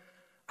 man,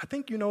 I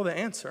think you know the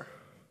answer.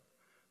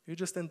 You're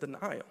just in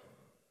denial.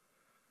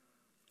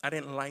 I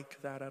didn't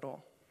like that at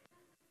all.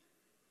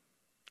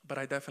 But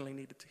I definitely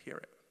needed to hear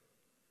it.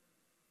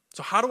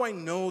 So how do I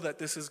know that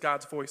this is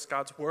God's voice,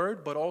 God's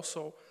word, but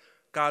also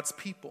God's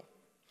people?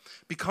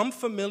 Become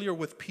familiar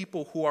with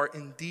people who are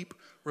in deep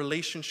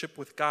relationship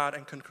with God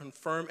and can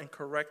confirm and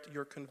correct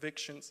your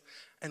convictions,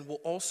 and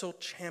will also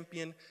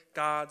champion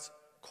God's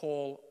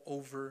call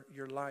over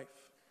your life.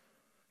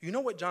 You know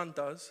what John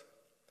does?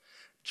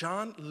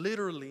 John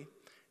literally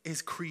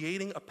is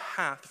creating a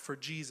path for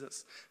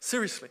Jesus.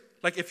 Seriously.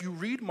 Like if you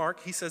read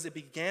Mark, he says it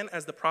began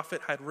as the prophet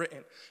had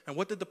written. And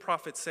what did the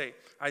prophet say?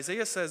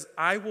 Isaiah says,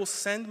 I will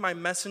send my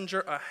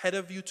messenger ahead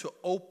of you to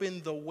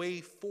open the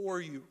way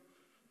for you.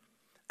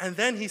 And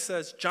then he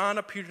says, John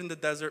appeared in the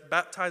desert,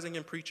 baptizing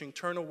and preaching,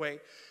 turn away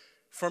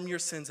from your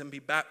sins and be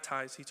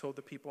baptized, he told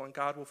the people, and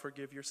God will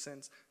forgive your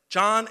sins.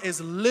 John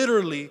is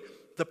literally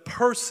the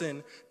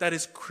person that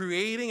is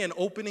creating and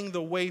opening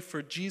the way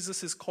for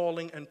Jesus'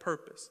 calling and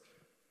purpose.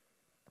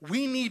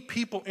 We need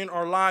people in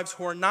our lives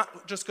who are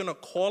not just going to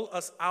call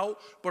us out,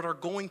 but are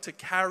going to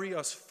carry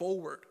us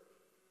forward.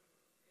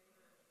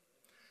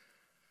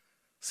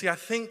 See, I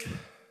think,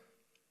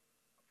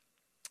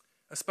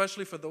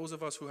 especially for those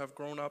of us who have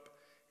grown up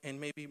in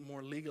maybe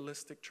more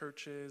legalistic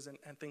churches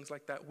and things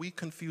like that, we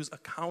confuse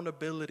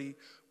accountability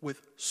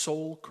with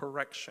soul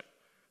correction,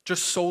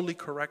 just solely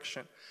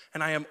correction.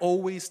 And I am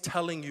always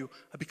telling you,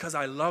 because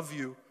I love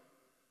you,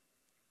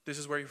 this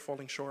is where you're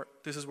falling short.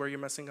 This is where you're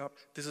messing up.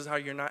 This is how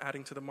you're not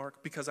adding to the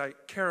mark, because I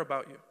care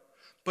about you.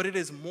 But it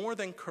is more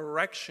than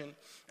correction.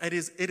 It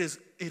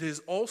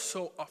is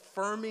also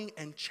affirming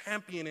and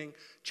championing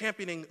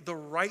the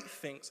right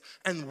things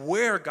and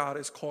where God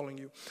is calling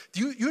you.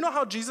 Do you know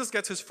how Jesus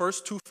gets his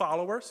first 2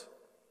 followers?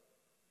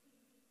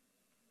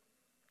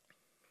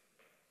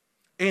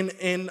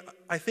 In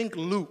I think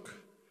Luke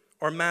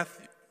or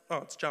Matthew. Oh,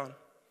 it's John.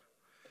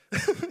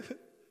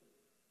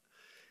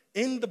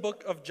 In the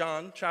book of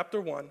John,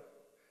 chapter 1,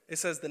 it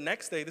says the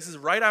next day, this is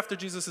right after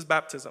Jesus'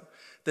 baptism.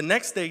 The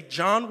next day,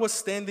 John was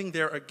standing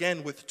there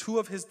again with 2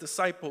 of his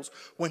disciples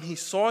when he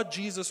saw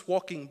Jesus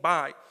walking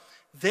by.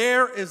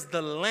 There is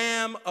the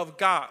Lamb of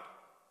God.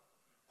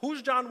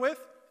 Who's John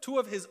with? 2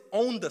 of his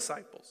own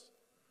disciples.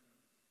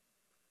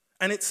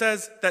 And it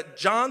says that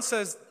John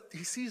says,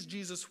 he sees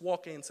Jesus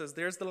walking and says,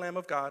 there's the Lamb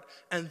of God.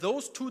 And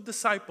those 2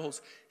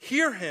 disciples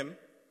hear him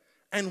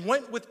and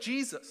went with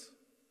Jesus.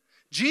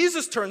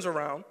 Jesus turns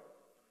around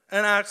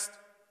and asked,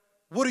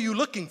 what are you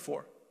looking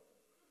for?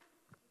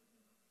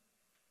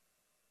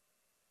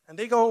 And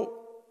they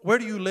go, "Where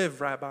do you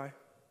live, Rabbi?"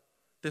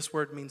 This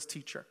word means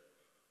teacher.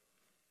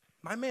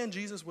 My man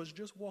Jesus was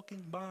just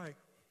walking by.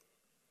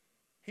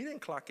 He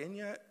didn't clock in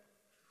yet.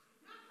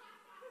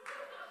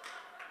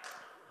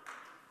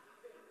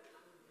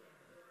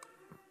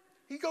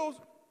 He goes,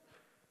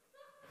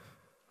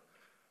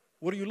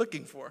 "What are you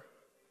looking for?"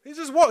 He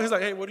just walked. He's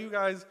like, "Hey, what are you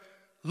guys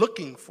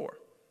looking for?"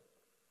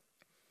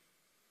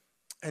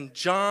 And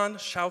John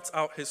shouts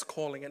out his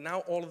calling. And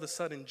now all of a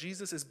sudden,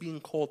 Jesus is being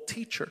called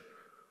teacher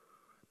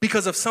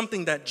because of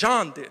something that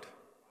John did.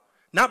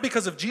 Not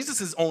because of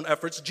Jesus' own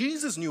efforts.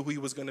 Jesus knew who he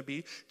was going to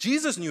be.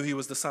 Jesus knew he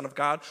was the Son of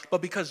God.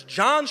 But because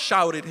John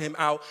shouted him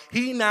out,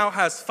 he now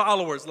has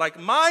followers. Like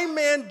my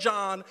man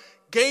John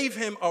gave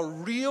him a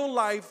real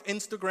life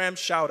Instagram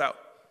shout out.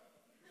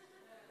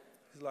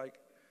 He's like,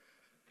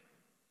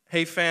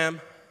 "Hey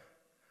fam,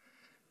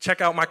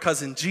 check out my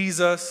cousin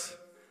Jesus.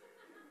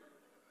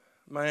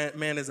 My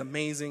man is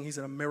amazing. He's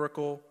a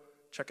miracle.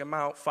 Check him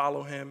out.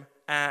 Follow him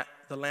at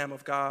the Lamb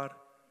of God.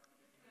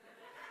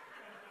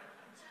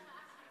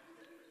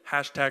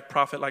 Hashtag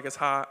prophet like it's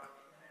hot."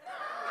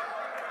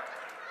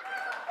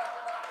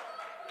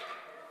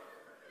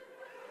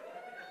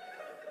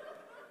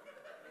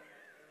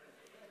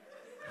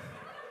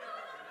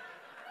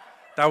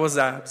 That was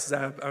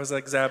Zab. I was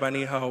like, "Zab, I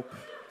need help."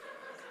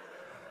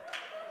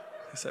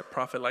 He said,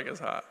 "Prophet like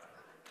it's hot."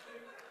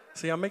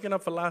 See, I'm making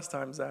up for last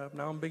time, Zab.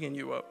 Now I'm bigging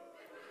you up.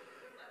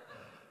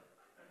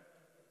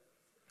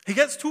 He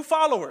gets 2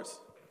 followers.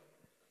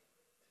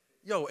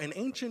 Yo, in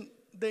ancient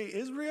day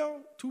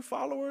Israel, 2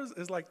 followers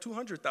is like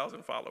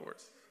 200,000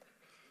 followers.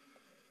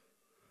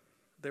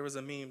 There was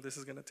a meme. This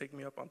is going to take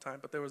me up on time,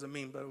 but there was a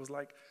meme that was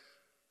like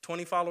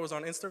 20 followers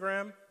on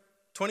Instagram,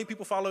 20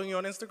 people following you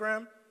on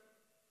Instagram,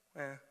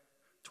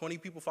 20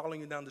 people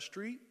following you down the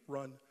street,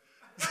 run.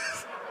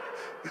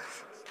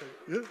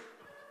 Yeah.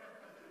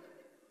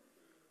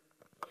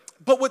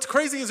 But what's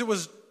crazy is it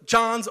was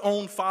John's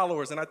own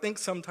followers, and I think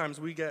sometimes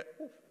we get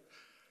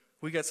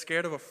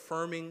scared of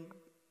affirming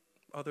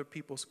other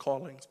people's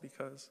callings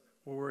because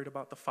we're worried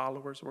about the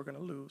followers we're going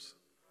to lose.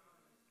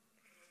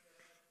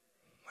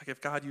 Like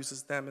if God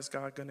uses them, is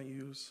God going to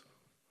use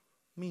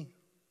me?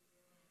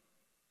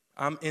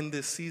 I'm in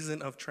this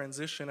season of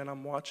transition and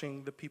I'm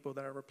watching the people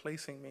that are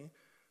replacing me.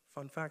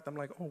 Fun fact, I'm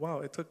like, oh wow,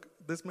 it took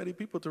this many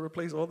people to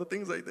replace all the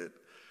things I did.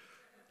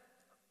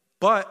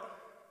 But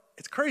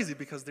it's crazy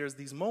because there's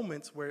these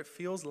moments where it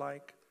feels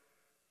like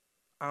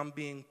I'm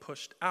being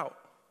pushed out.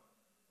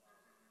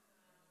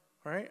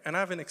 Right? And I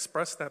haven't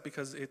expressed that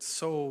because it's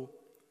so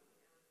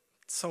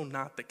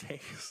not the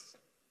case.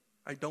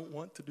 I don't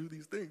want to do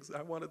these things.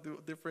 I want to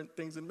do different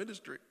things in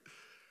ministry.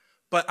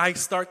 But I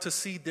start to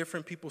see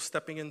different people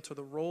stepping into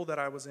the role that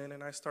I was in,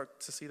 and I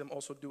start to see them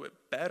also do it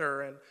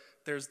better. And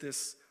there's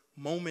this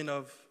moment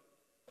of,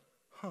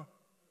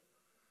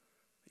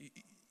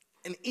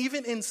 And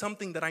even in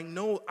something that I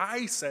know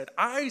I said,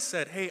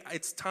 hey,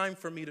 it's time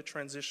for me to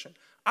transition.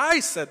 I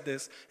said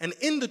this, and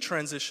in the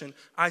transition,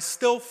 I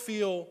still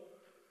feel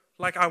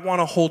like I want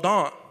to hold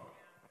on.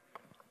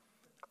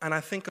 And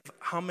I think of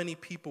how many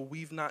people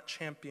we've not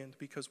championed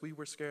because we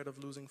were scared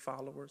of losing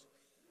followers.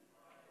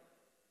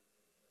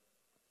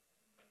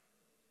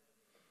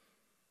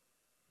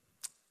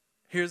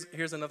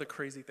 Here's another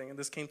crazy thing, and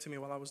this came to me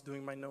while I was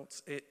doing my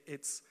notes.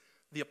 It's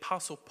the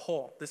Apostle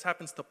Paul. This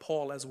happens to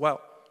Paul as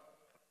well.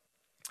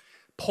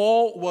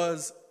 Paul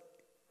was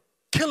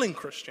killing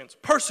Christians,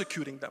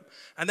 persecuting them.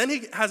 And then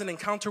he has an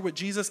encounter with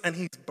Jesus and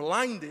he's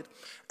blinded.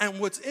 And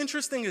what's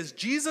interesting is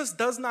Jesus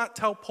does not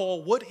tell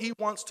Paul what he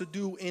wants to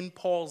do in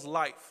Paul's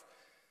life.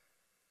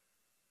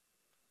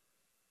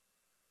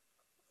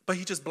 But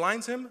he just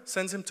blinds him,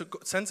 sends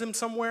him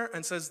somewhere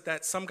and says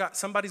that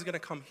somebody's going to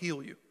come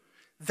heal you.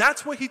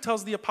 That's what he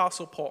tells the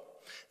Apostle Paul.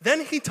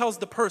 Then he tells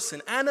the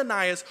person,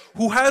 Ananias,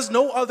 who has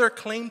no other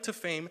claim to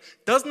fame,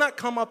 does not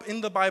come up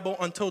in the Bible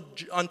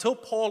until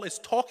Paul is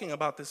talking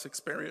about this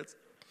experience.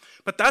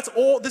 But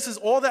this is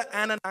all that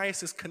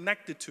Ananias is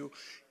connected to.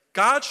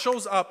 God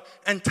shows up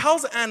and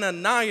tells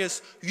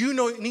Ananias,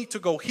 you need to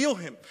go heal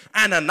him.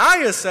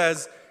 Ananias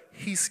says,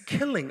 he's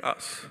killing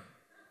us.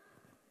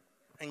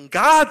 And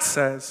God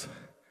says,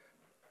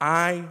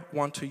 I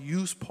want to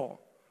use Paul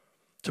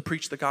to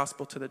preach the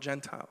gospel to the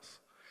Gentiles.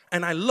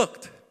 And I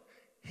looked.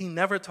 He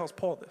never tells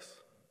Paul this.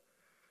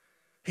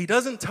 He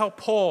doesn't tell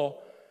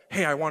Paul,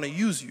 hey, I want to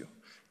use you.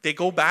 They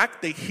go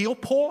back, they heal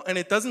Paul, and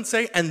it doesn't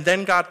say, and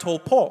then God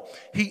told Paul.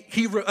 He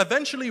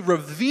eventually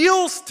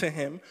reveals to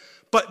him,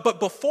 but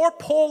before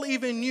Paul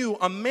even knew,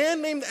 a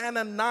man named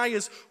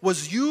Ananias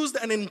was used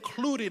and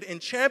included in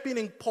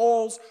championing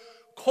Paul's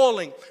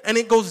calling. And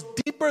it goes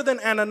deeper than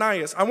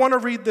Ananias. I want to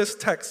read this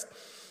text.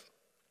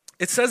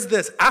 It says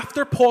this,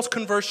 after Paul's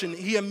conversion,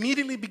 he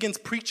immediately begins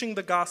preaching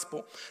the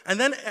gospel. And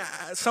then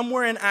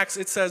somewhere in Acts,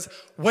 it says,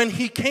 when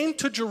he came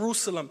to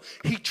Jerusalem,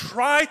 he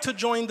tried to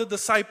join the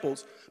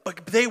disciples,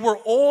 but they were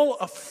all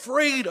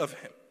afraid of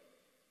him.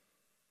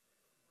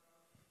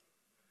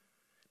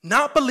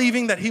 Not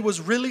believing that he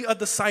was really a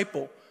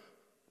disciple,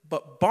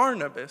 but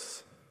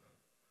Barnabas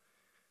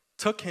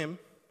took him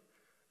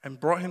and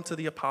brought him to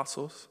the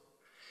apostles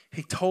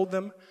He told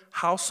them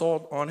how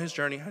Saul on his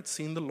journey had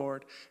seen the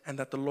Lord and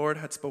that the Lord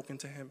had spoken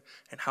to him,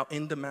 and how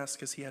in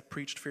Damascus he had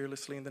preached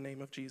fearlessly in the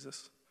name of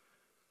Jesus.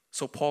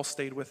 So Paul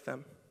stayed with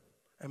them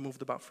and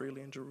moved about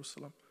freely in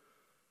Jerusalem,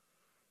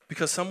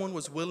 because someone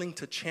was willing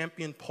to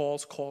champion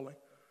Paul's calling.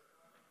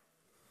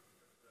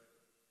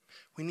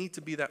 We need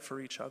to be that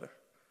for each other.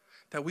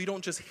 That we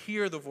don't just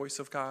hear the voice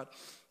of God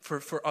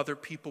for other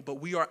people, but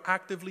we are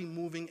actively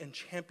moving and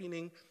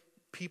championing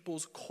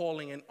people's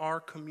calling in our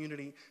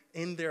community,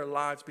 in their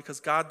lives, because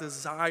God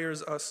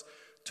desires us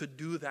to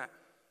do that,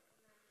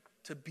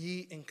 to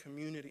be in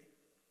community.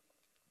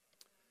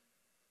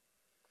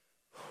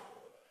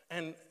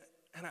 And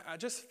I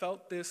just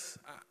felt this,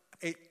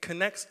 it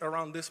connects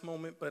around this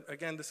moment, but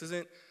again, this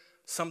isn't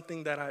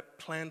something that I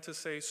plan to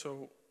say,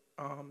 so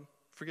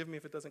forgive me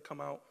if it doesn't come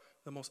out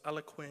the most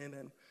eloquent,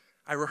 and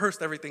I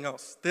rehearsed everything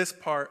else. This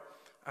part,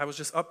 I was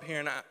just up here,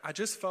 and I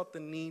just felt the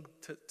need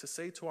to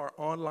say to our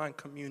online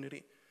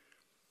community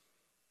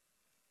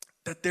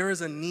that there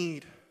is a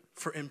need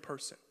for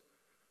in-person.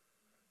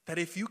 That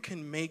if you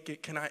can make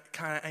it, can I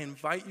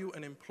invite you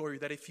and implore you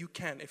that if you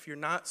can, if you're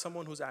not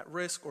someone who's at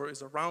risk or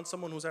is around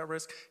someone who's at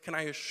risk, can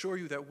I assure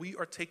you that we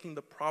are taking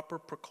the proper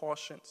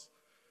precautions.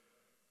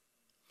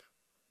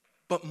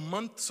 But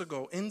months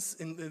ago, in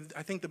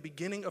I think the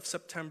beginning of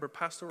September,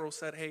 Pastor Rose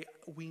said, hey,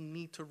 we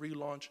need to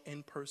relaunch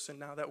in person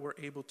now that we're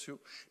able to.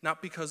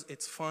 Not because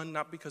it's fun,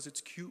 not because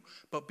it's cute,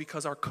 but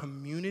because our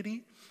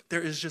community,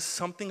 there is just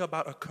something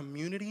about a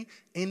community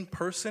in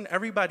person.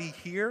 Everybody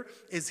here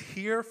is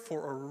here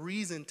for a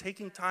reason,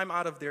 taking time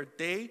out of their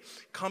day,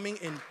 coming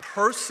in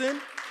person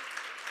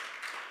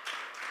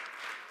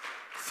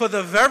for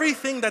the very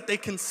thing that they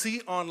can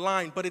see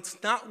online, but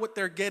it's not what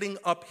they're getting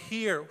up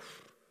here.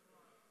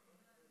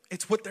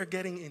 It's what they're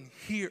getting in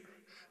here.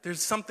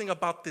 There's something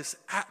about this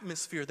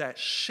atmosphere that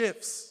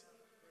shifts.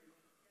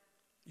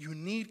 You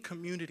need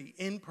community,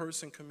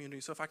 in-person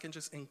community. So if I can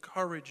just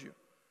encourage you,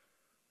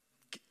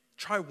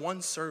 try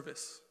one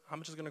service.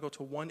 I'm just going to go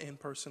to one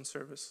in-person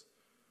service.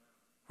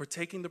 We're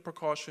taking the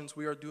precautions.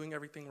 We are doing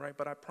everything right.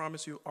 But I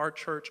promise you, our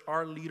church,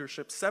 our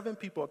leadership, 7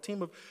 people, a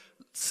team of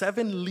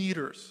 7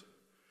 leaders,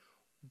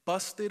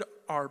 busted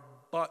our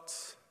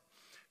butts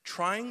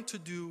trying to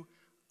do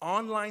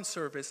online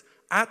service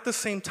at the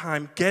same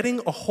time,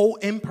 getting a whole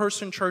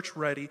in-person church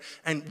ready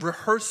and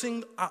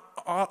rehearsing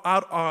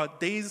out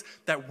days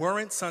that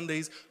weren't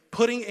Sundays,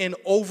 putting in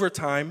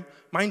overtime.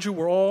 Mind you,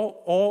 we're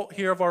all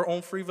here of our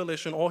own free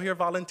volition, all here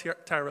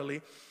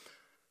voluntarily.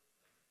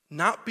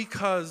 Not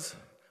because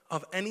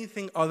of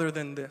anything other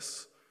than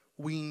this.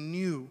 We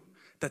knew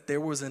that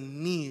there was a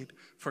need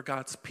for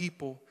God's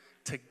people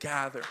to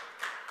gather.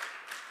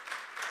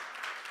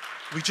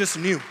 We just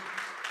knew.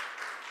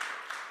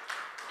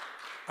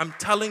 I'm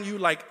telling you,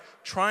 like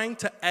trying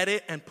to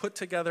edit and put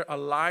together a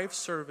live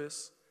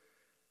service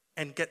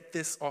and get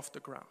this off the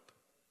ground.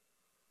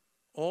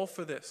 All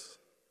for this,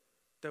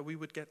 that we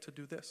would get to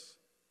do this.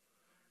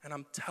 And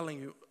I'm telling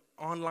you,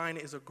 online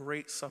is a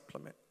great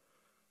supplement.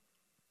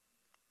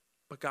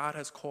 But God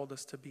has called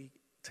us to be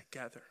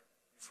together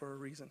for a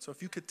reason. So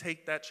if you could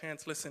take that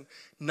chance, listen,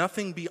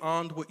 nothing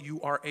beyond what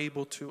you are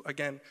able to.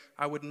 Again,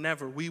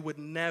 we would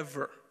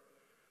never,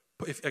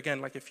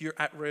 if you're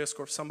at risk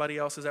or if somebody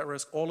else is at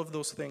risk, all of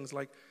those things,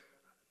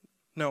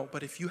 no.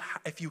 But if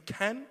you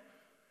can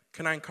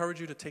I encourage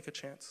you to take a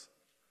chance?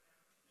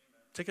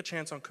 Take a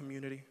chance on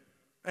community.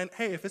 And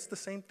hey, if it's the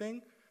same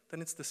thing,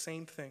 then it's the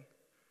same thing.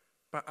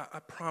 But I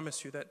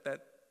promise you that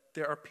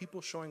there are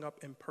people showing up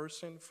in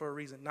person for a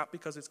reason. Not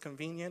because it's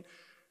convenient,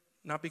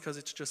 not because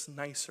it's just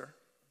nicer.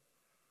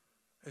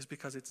 It's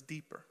because it's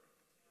deeper.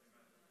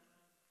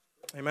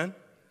 Amen?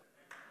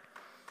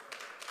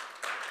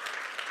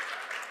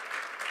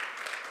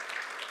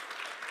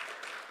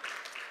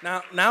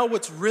 Now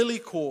what's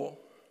really cool,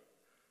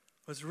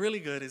 what's really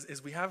good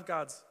is we have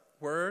God's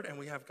word and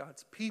we have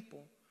God's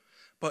people,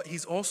 but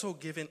he's also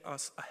given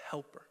us a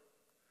helper.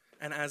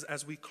 And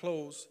as we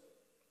close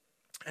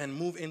and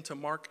move into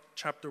Mark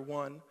chapter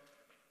 1,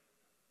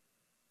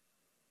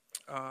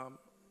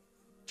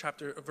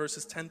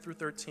 verses 10 through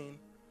 13,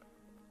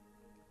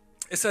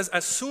 it says,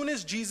 as soon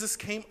as Jesus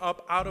came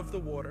up out of the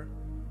water,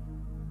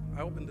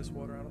 I opened this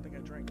water, I don't think I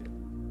drank it.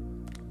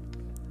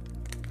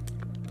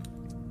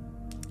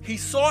 He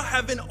saw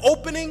heaven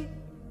opening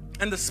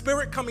and the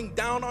Spirit coming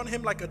down on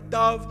him like a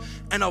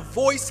dove, and a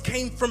voice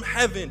came from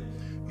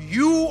heaven.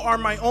 You are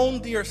my own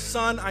dear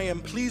Son, I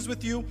am pleased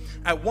with you.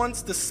 At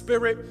once the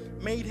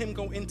Spirit made him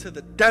go into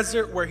the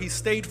desert where he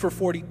stayed for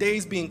 40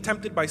 days being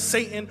tempted by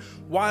Satan.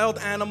 Wild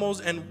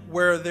animals and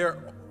were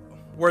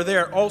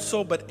there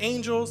also, but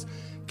angels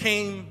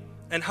came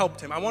and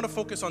helped him. I want to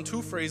focus on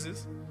 2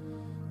 phrases.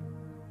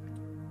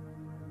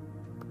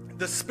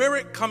 The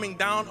Spirit coming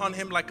down on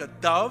him like a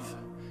dove,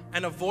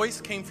 and a voice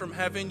came from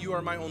heaven, you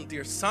are my own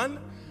dear Son.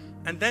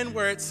 And then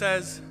where it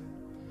says,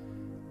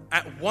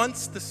 at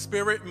once the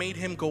Spirit made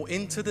him go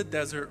into the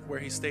desert where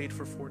he stayed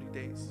for 40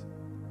 days.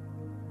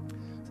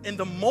 In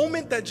the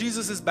moment that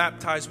Jesus is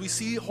baptized, we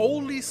see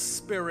Holy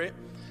Spirit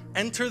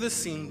enter the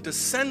scene,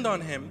 descend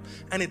on him,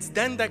 and it's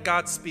then that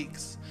God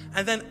speaks.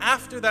 And then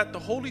after that, the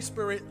Holy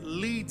Spirit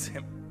leads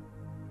him.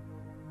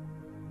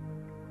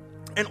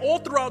 And all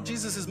throughout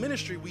Jesus'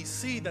 ministry, we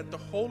see that the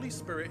Holy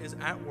Spirit is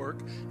at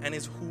work and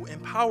is who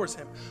empowers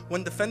him.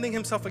 When defending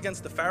himself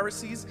against the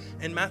Pharisees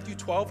in Matthew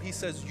 12, he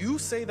says, "You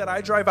say that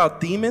I drive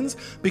out demons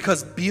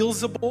because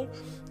Beelzebul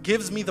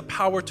gives me the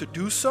power to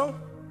do so?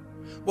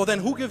 Well, then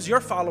who gives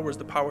your followers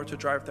the power to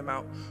drive them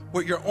out?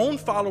 What your own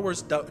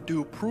followers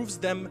do proves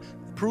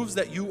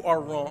that you are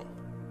wrong."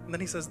 And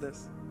then he says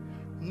this,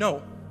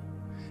 "No,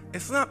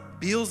 it's not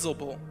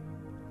Beelzebul,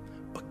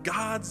 but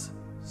God's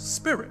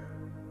Spirit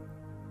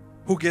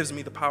who gives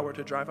me the power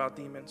to drive out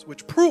demons,"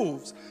 which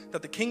proves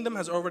that the kingdom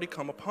has already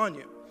come upon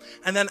you.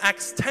 And then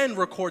Acts 10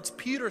 records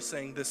Peter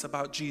saying this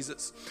about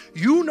Jesus.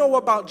 "You know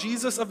about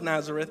Jesus of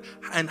Nazareth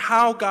and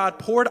how God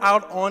poured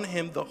out on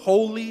him the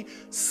Holy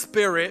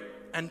Spirit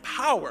and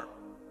power.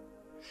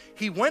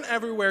 He went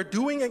everywhere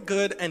doing it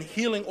good and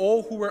healing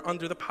all who were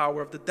under the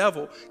power of the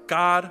devil.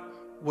 God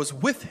was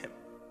with him."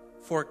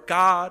 For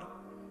God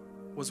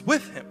was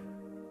with him.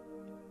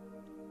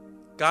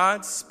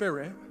 God's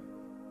Spirit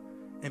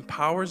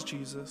empowers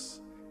Jesus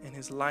in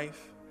his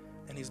life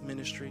and his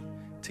ministry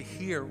to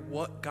hear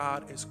what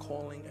God is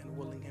calling and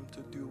willing him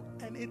to do.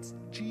 And it's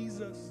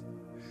Jesus.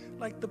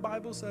 Like the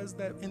Bible says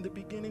that in the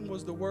beginning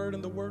was the Word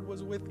and the Word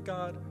was with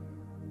God,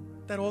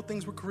 that all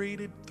things were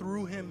created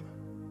through him,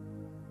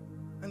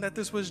 and that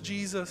this was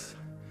Jesus.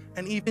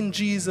 And even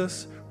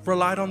Jesus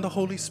relied on the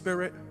Holy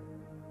Spirit.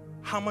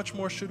 How much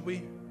more should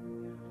we?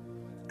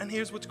 And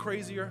here's what's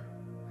crazier.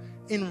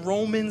 In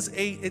Romans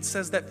 8, it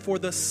says that for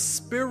the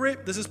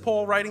Spirit, this is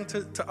Paul writing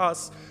to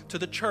us, to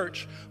the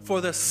church,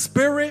 for the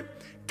Spirit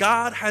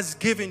God has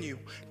given you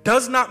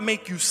does not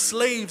make you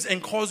slaves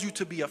and cause you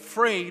to be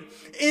afraid.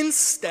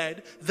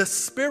 Instead, the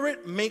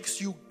Spirit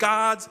makes you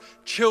God's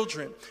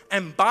children.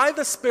 And by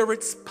the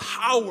Spirit's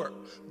power,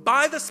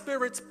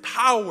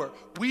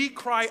 we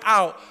cry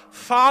out,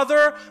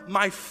 "Father,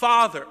 my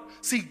Father."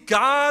 See,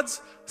 God's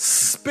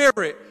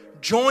Spirit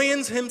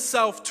joins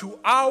himself to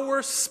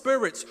our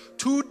spirits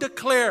to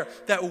declare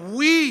that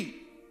we,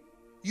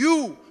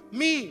 you,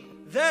 me,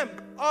 them,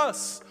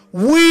 us,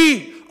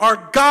 we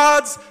are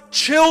God's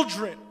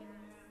children.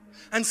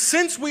 And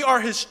since we are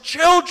his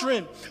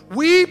children,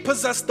 we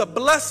possess the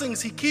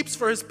blessings he keeps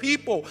for his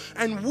people.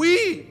 And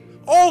we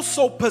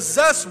also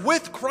possess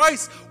with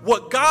Christ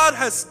what God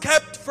has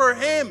kept for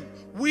him.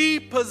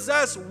 We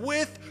possess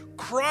with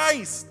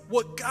Christ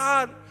what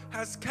God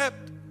has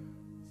kept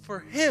for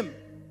him.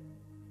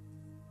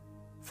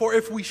 For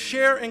if we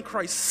share in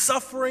Christ's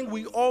suffering,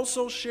 we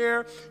also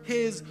share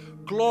his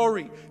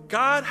glory.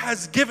 God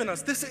has given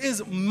us, this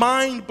is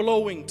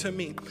mind-blowing to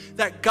me,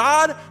 that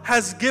God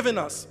has given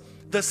us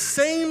the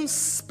same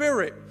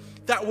Spirit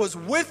that was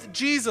with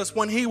Jesus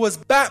when he was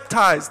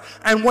baptized.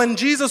 And when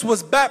Jesus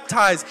was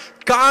baptized,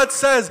 God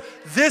says,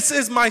 "This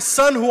is my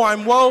Son who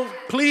I'm well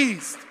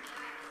pleased."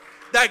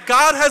 That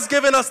God has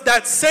given us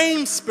that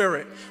same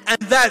Spirit.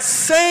 And that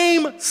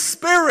same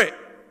Spirit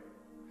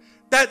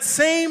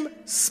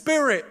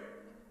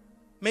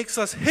makes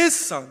us his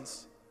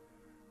sons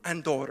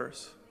and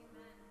daughters,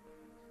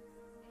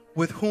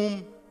 with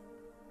whom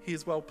he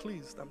is well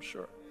pleased, I'm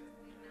sure.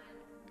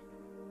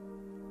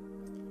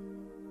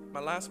 My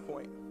last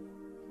point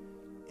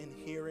in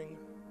hearing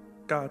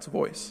God's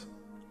voice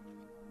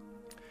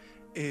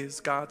is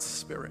God's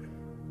Spirit.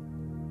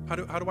 How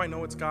do I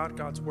know it's God?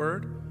 God's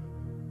Word,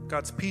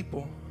 God's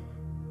people,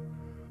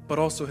 but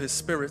also his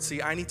Spirit.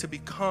 See, I need to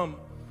become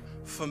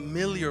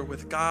familiar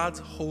with God's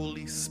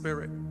Holy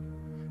Spirit.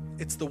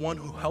 It's the one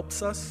who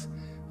helps us,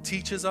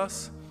 teaches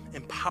us,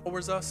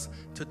 empowers us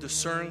to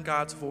discern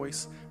God's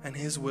voice and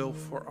his will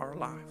for our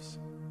lives.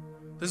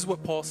 This is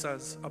what Paul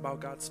says about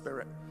God's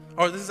Spirit.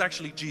 Or this is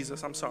actually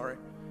Jesus, I'm sorry.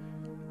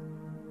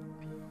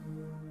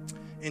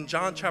 In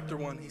John chapter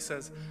 1, he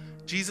says,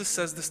 Jesus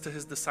says this to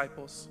his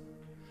disciples.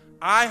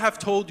 "I have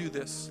told you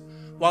this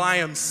while I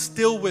am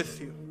still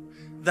with you.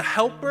 The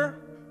Helper,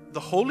 the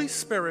Holy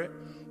Spirit,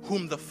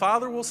 whom the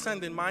Father will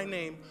send in my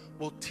name,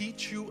 will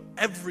teach you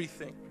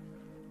everything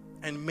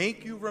and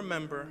make you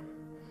remember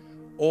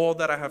all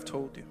that I have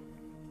told you."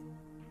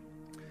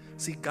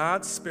 See,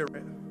 God's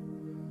Spirit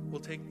will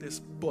take this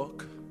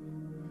book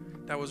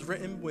that was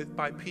written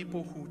by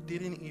people who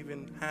didn't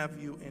even have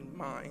you in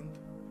mind.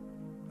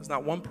 There's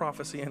not one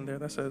prophecy in there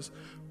that says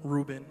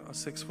Reuben, a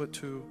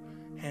 6'2"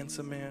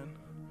 handsome man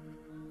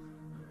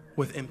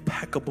with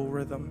impeccable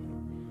rhythm.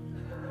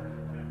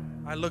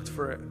 I looked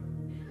for it.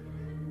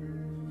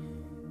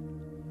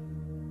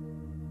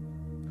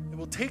 It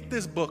will take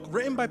this book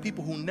written by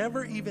people who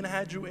never even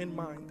had you in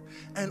mind,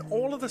 and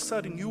all of a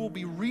sudden you will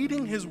be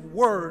reading his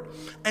word,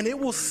 and it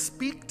will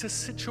speak to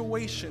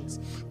situations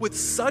with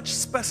such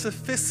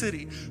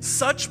specificity,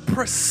 such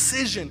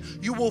precision.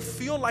 You will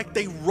feel like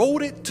they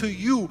wrote it to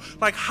you.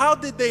 Like, how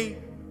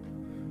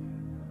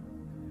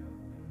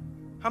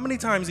many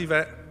times,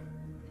 Yvette?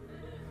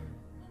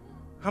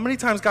 How many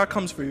times God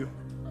comes for you?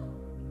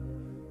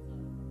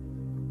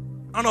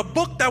 On a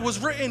book that was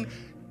written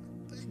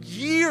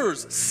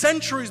years,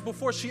 centuries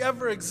before she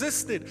ever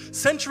existed,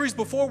 centuries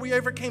before we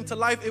ever came to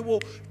life.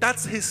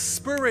 That's his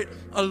Spirit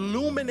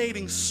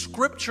illuminating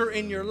scripture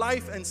in your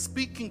life and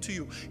speaking to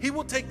you. He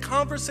will take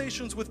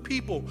conversations with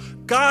people,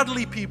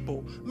 godly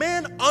people,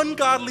 man,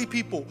 ungodly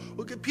people,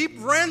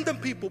 random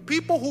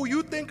people who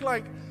you think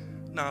like,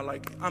 nah,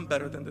 like I'm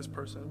better than this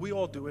person. We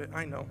all do it,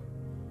 I know.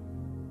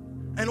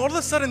 And all of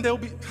a sudden they'll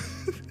be,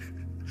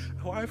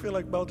 I feel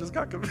like Mel just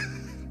got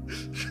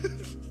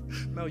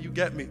Mel, you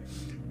get me.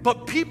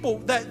 But people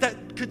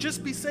that could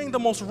just be saying the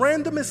most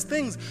randomest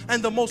things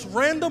and the most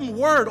random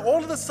word,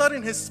 all of a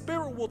sudden his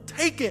Spirit will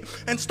take it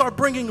and start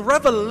bringing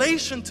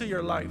revelation to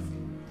your life.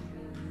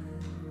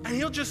 And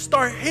he'll just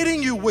start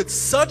hitting you with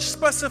such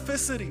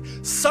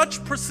specificity,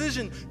 such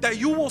precision, that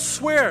you will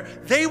swear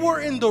they were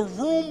in the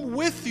room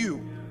with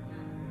you.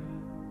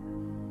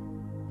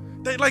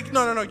 They like,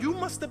 no, you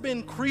must have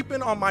been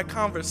creeping on my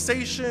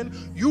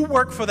conversation. You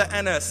work for the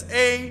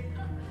NSA.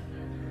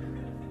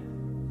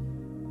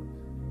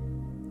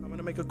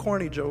 Make a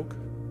corny joke.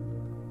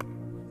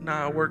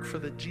 Nah, I work for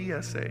the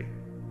GSA,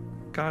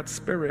 God's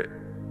Spirit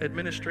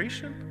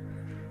Administration.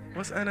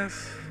 What's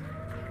NS?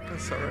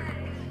 That's all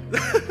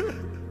right.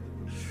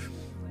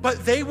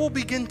 But they will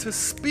begin to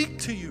speak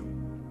to you,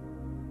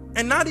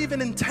 and not even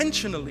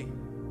intentionally,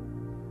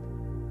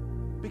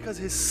 because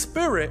his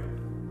Spirit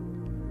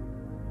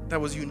that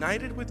was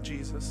united with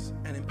Jesus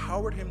and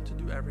empowered him to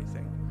do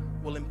everything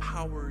will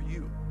empower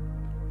you.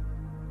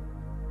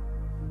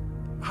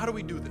 How do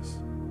we do this?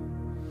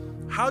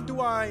 How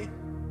do I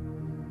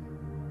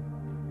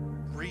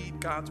read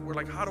God's word?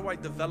 Like, how do I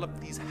develop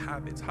these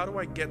habits? How do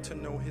I get to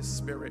know his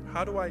Spirit?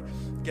 How do I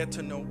get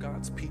to know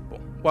God's people?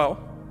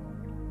 Well,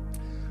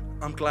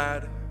 I'm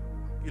glad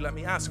you let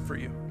me ask for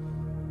you.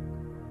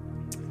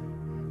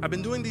 I've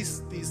been doing these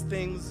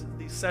things,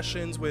 these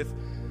sessions with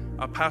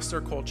a pastor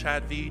called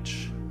Chad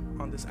Veach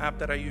on this app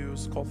that I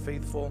use called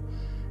Faithful,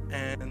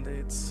 and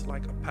it's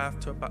like a path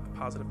to a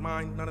positive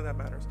mind. None of that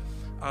matters.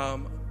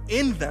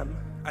 In them,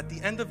 at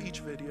the end of each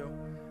video,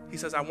 he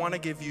says, I want to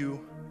give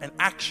you an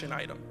action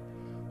item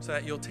so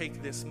that you'll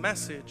take this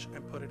message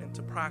and put it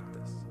into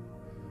practice.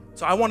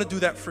 So I want to do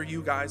that for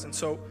you guys. And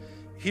so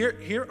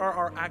here are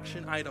our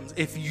action items.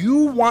 If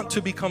you want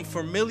to become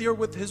familiar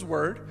with his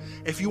word,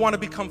 if you want to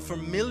become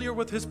familiar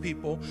with his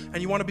people,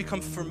 and you want to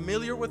become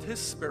familiar with his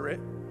Spirit,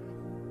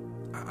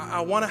 I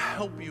want to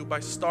help you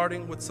by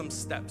starting with some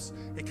steps.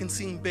 It can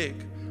seem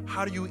big.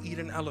 How do you eat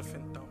an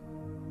elephant, though?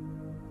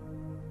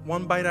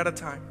 One bite at a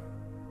time.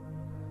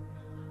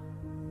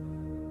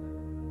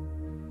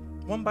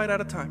 One bite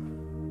at a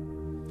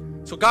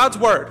time. So God's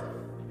word.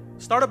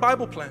 Start a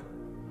Bible plan.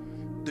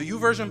 The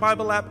YouVersion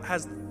Bible app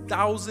has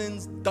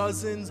thousands,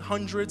 dozens,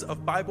 hundreds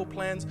of Bible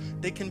plans.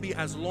 They can be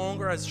as long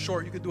or as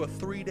short. You could do a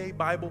 3-day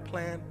Bible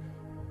plan.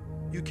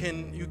 You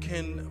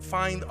can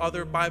find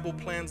other Bible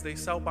plans. They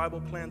sell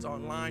Bible plans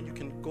online. You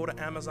can go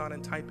to Amazon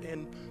and type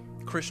in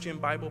Christian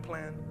Bible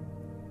plan.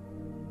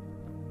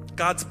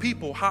 God's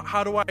people.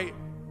 How do I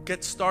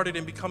get started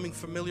in becoming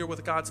familiar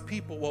with God's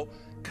people? Well,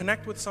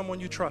 connect with someone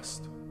you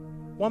trust.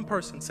 One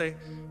person. Say,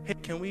 hey,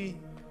 we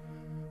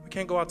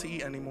can't go out to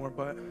eat anymore,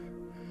 but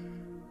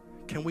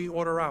can we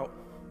order out?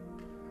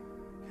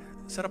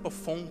 Set up a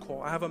phone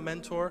call. I have a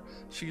mentor.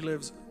 She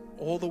lives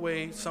all the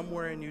way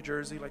somewhere in New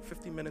Jersey, like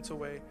 50 minutes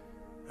away.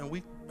 And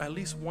we, at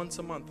least once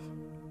a month,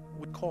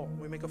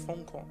 we make a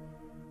phone call.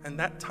 And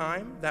that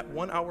time, that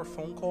 1 hour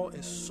phone call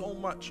is so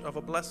much of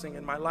a blessing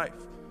in my life.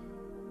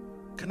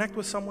 Connect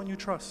with someone you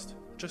trust.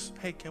 Just,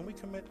 hey, can we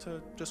commit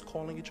to just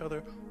calling each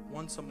other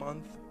once a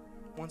month,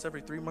 once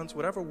every 3 months,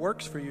 whatever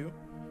works for you,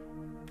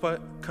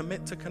 but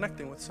commit to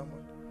connecting with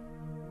someone.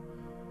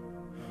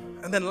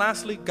 And then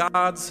lastly,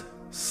 God's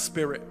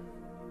Spirit.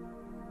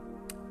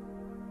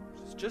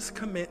 Just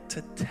commit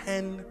to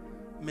 10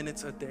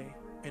 minutes a day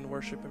in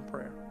worship and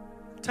prayer.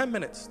 10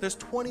 minutes. There's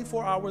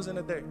 24 hours in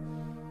a day.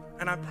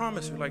 And I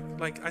promise you,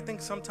 like I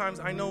think sometimes,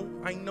 I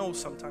know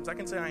sometimes, I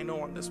can say I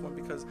know on this one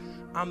because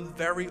I'm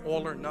very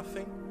all or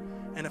nothing.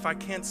 And if I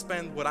can't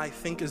spend what I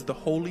think is the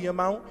holy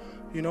amount,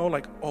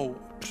 like,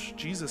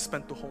 Jesus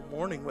spent the whole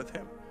morning with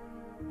him,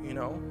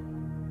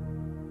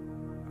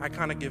 I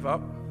kind of give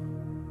up.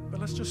 But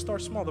let's just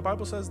start small. The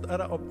Bible says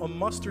that a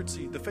mustard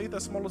seed, the faith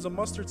as small as a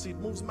mustard seed,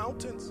 moves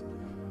mountains.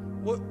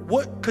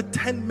 What could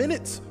 10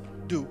 minutes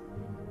do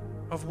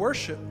of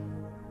worship?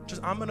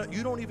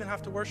 You don't even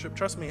have to worship.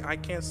 Trust me, I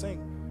can't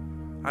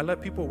sing. I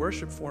let people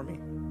worship for me.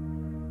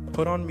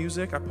 Put on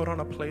music, I put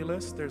on a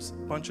playlist. There's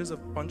bunch of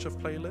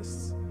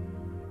playlists.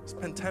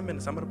 Spend 10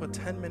 minutes. I'm going to put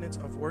 10 minutes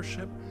of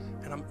worship.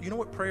 And you know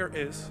what prayer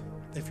is?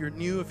 If you're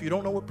new, if you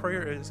don't know what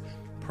prayer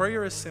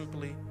is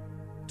simply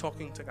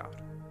talking to God.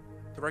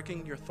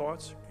 Directing your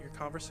thoughts, your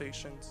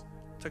conversations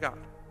to God.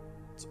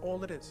 That's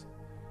all it is.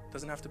 It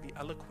doesn't have to be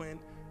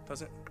eloquent.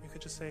 You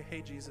could just say,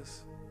 hey,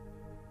 Jesus.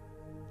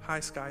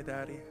 Hi, Sky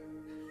Daddy.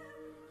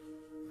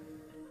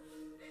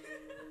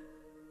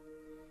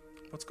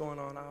 What's going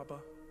on, Abba?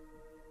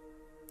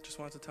 Just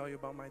wanted to tell you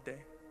about my day.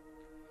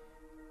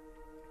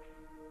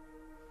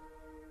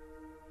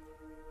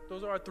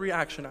 Those are our 3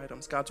 action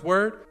items: God's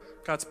word,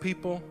 God's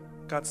people,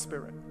 God's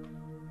spirit.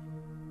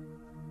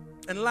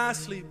 And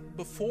lastly,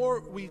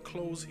 before we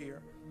close here,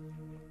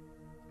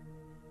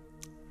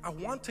 I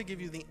want to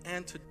give you the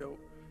antidote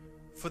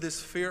for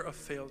this fear of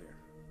failure.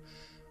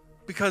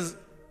 Because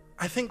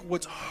I think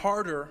what's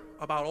harder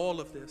about all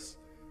of this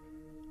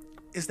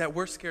is that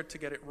we're scared to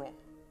get it wrong.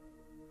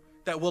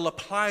 That we'll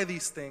apply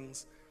these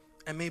things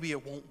and maybe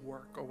it won't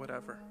work or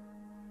whatever.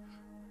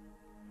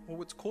 Well,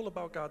 what's cool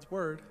about God's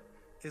word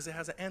is it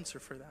has an answer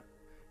for that.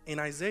 In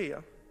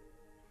Isaiah,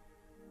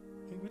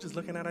 we're just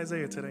looking at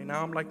Isaiah today.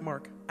 Now I'm like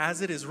Mark.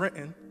 As it is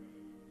written,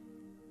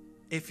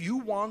 if you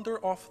wander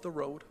off the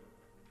road,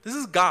 this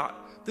is God.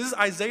 This is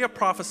Isaiah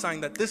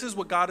prophesying that this is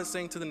what God is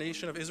saying to the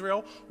nation of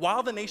Israel,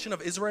 while the nation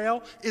of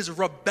Israel is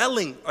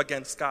rebelling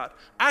against God,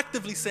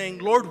 actively saying,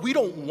 Lord, we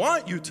don't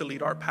want you to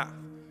lead our path.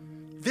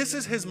 This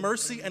is his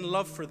mercy and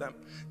love for them,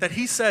 that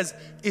he says,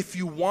 if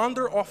you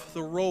wander off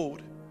the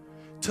road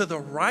to the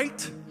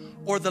right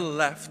or the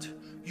left,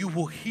 you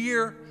will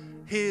hear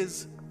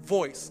his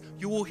voice.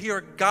 You will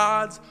hear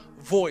God's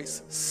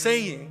voice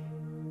saying,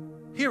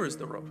 here is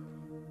the road.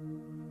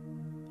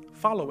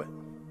 Follow it.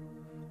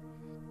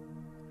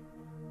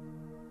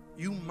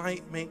 You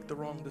might make the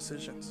wrong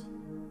decisions.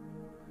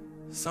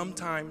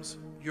 Sometimes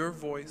your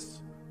voice,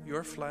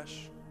 your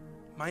flesh,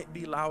 might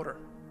be louder.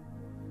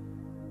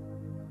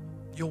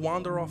 You'll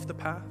wander off the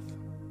path.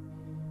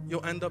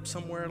 You'll end up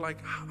somewhere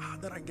like, how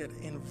did I get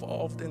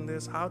involved in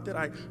this? How did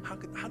I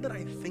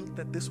think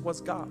that this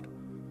was God?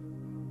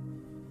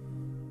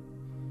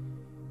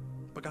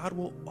 But God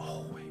will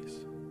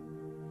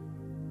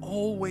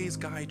always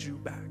guide you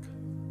back.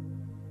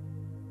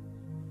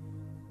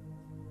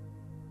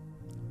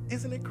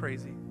 Isn't it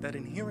crazy that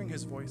in hearing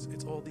his voice,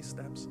 it's all these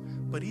steps,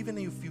 but even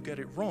if you get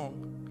it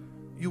wrong,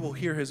 you will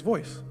hear his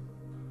voice?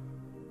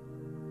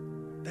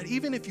 That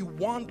even if you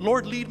want,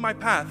 Lord, lead my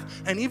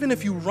path, and even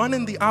if you run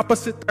in the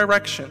opposite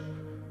direction,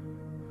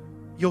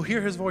 you'll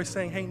hear his voice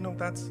saying, hey, no,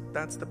 that's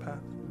the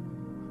path.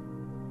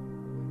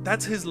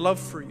 That's his love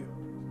for you.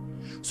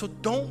 So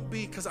don't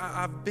be, because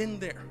I've been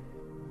there.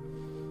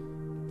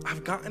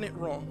 I've gotten it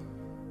wrong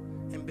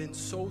and been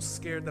so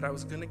scared that I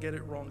was going to get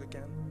it wrong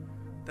again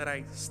that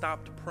I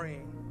stopped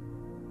praying,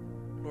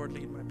 Lord,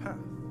 lead my path.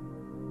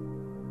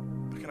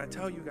 But can I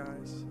tell you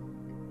guys,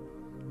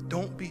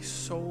 don't be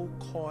so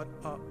caught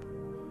up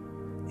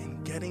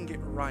in getting it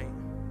right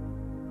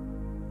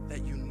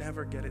that you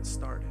never get it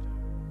started.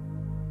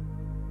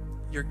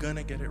 You're going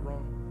to get it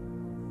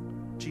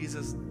wrong.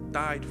 Jesus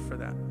died for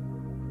that.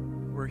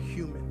 We're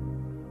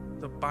human.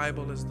 The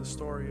Bible is the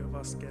story of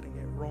us getting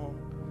it wrong,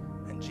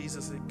 and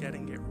Jesus is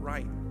getting it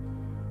right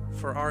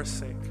for our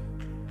sake.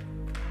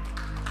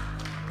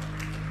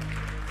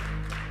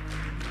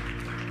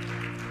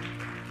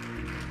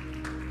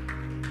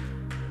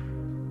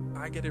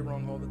 I get it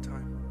wrong all the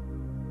time.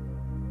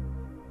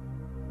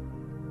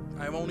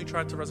 I've only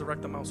tried to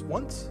resurrect the mouse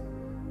once,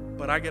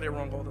 but I get it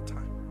wrong all the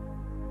time.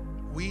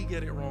 We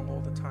get it wrong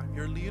all the time.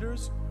 Your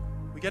leaders,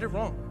 we get it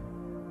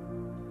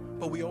wrong.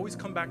 But we always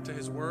come back to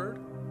his word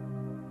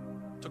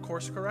to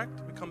course correct.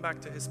 We come back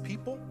to his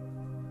people,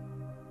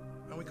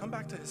 and we come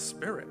back to his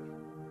spirit.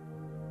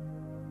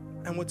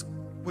 And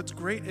what's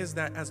great is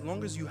that as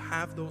long as you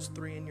have those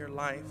 3 in your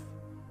life,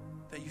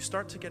 that you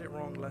start to get it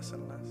wrong less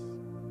and less.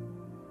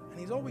 And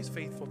he's always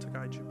faithful to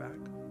guide you back.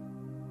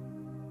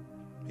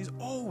 He's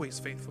always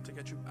faithful to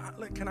get you back.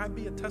 Like, can I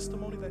be a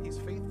testimony that he's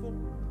faithful?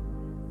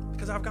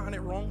 Because I've gotten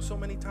it wrong so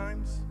many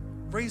times.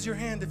 Raise your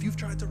hand if you've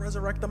tried to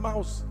resurrect the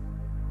mouse.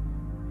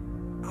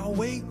 I'll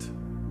wait.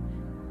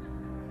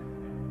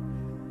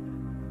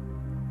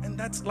 And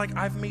that's like,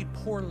 I've made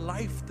poor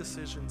life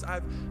decisions.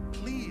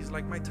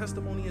 My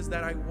testimony is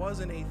that I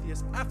was an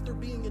atheist after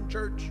being in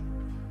church.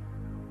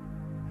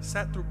 I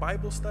sat through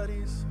Bible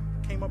studies,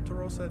 came up to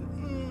Rose, said,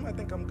 I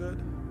think I'm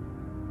good.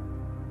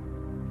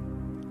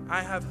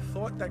 I have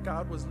thought that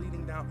God was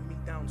leading me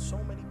down so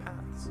many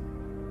paths.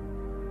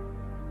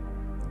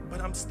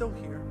 But I'm still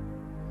here.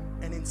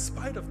 And in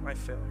spite of my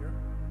failure,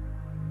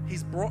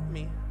 he's brought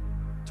me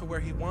to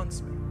where he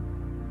wants me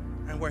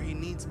and where he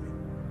needs me.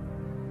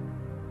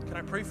 Can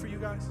I pray for you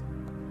guys?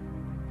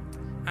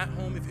 At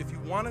home, if you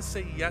want to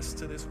say yes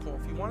to this call,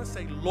 if you want to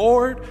say,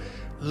 Lord,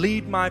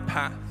 lead my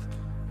path,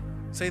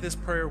 say this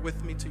prayer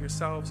with me to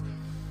yourselves,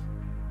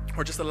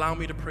 or just allow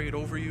me to pray it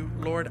over you.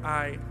 Lord,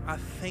 I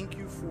thank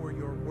you for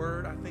your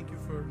word. I thank you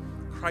for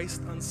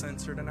Christ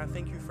Uncensored. And I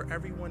thank you for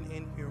everyone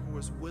in here who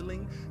is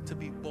willing to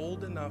be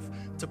bold enough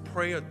to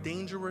pray a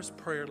dangerous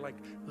prayer like,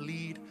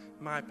 lead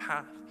my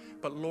path.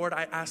 But Lord,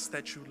 I ask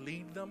that you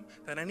lead them,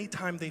 that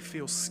anytime they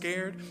feel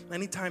scared,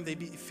 anytime they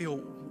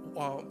feel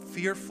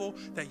fearful,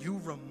 that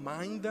you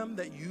remind them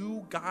that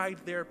you guide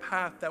their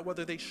path, that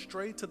whether they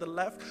stray to the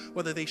left,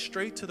 whether they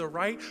stray to the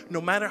right,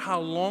 no matter how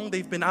long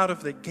they've been out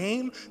of the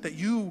game, that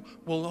you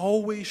will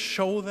always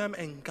show them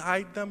and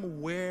guide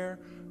them where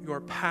your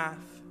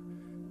path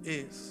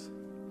is.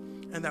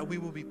 And that we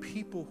will be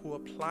people who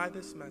apply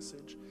this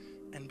message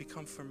and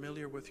become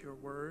familiar with your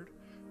word,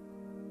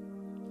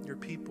 your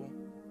people,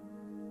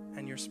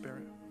 and your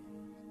spirit.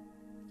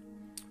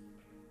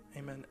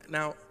 Amen.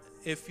 Now,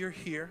 if you're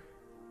here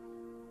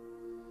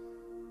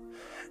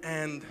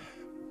and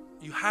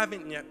you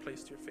haven't yet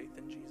placed your faith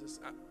in Jesus,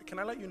 can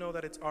I let you know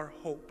that it's our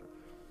hope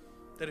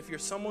that if you're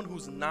someone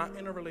who's not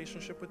in a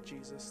relationship with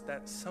Jesus,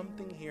 that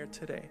something here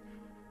today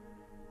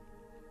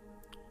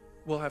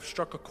will have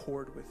struck a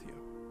chord with you.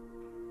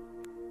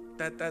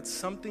 That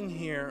something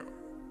here,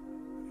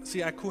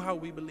 see, at Kuhau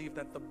we believe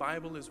that the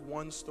Bible is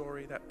one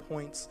story that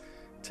points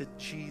to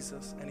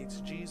Jesus, and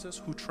it's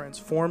Jesus who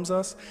transforms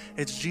us.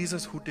 It's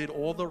Jesus who did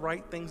all the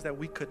right things that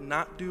we could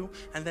not do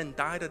and then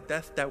died a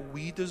death that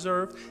we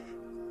deserved.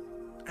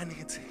 And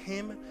it's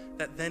him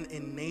that then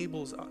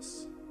enables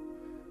us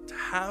to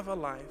have a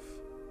life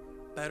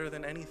better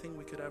than anything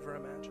we could ever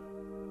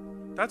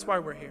imagine. That's why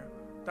we're here.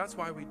 That's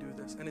why we do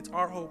this. And it's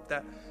our hope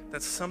that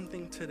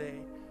something today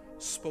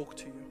spoke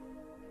to you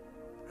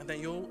and that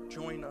you'll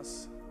join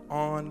us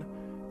on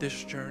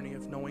this journey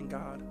of knowing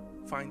God,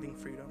 finding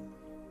freedom,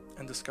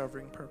 and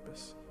discovering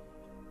purpose.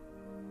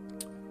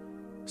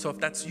 So if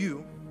that's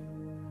you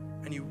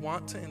and you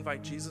want to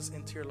invite Jesus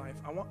into your life,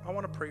 I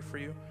want to pray for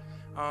you.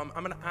 I'm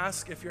going to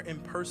ask, if you're in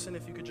person,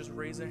 if you could just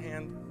raise a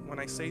hand when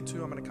I say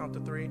to. I'm going to count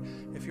to 3.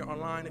 If you're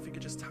online, if you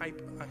could just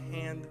type a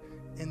hand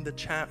in the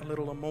chat, a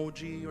little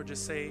emoji, or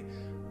just say,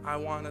 I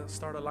want to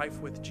start a life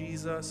with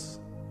Jesus,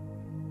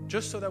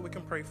 just so that we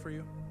can pray for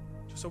you,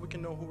 just so we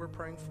can know who we're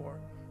praying for.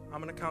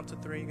 I'm going to count to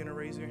 3. You're going to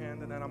raise your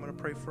hand, and then I'm going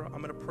to pray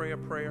a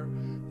prayer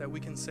that we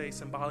can say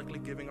symbolically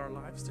giving our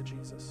lives to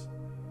Jesus.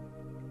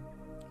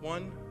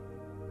 1,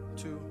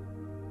 2,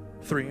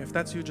 3. If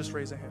that's you, just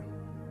raise a hand.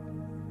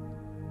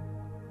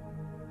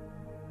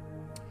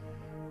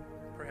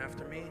 Pray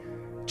after me.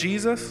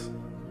 Jesus,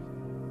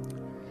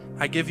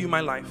 I give you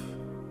my life.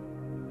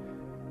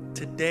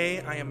 Today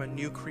I am a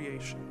new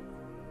creation.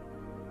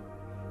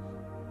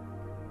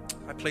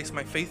 I place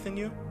my faith in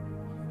you,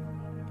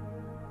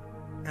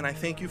 and I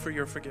thank you for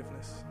your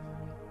forgiveness.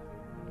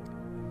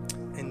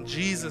 In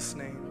Jesus'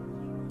 name,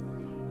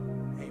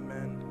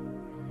 amen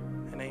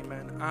and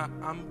amen.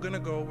 I'm going to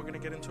go. We're going to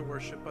get into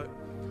worship. But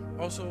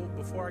also,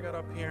 before I got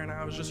up here, and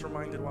I was just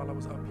reminded while I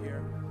was up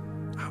here,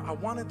 I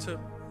wanted to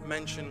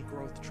mention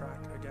Growth Track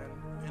again.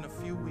 In a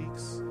few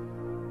weeks,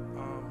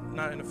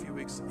 not in a few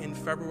weeks, in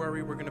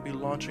February, we're going to be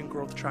launching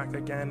Growth Track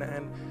again.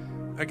 And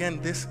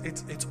again,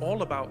 it's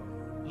all about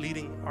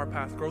leading our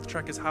path. Growth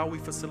Track is how we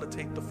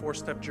facilitate the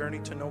 4-step journey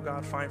to know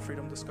God, find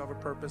freedom, discover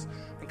purpose,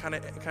 and kind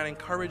of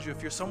encourage you.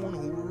 If you're someone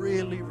who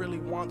really, really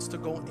wants to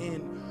go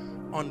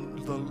in on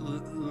the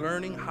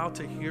learning how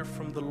to hear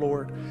from the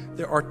Lord,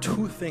 there are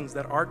 2 things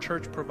that our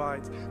church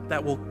provides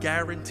that will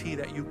guarantee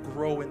that you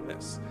grow in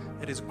this.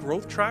 It is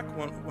Growth Track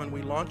when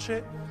we launch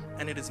it,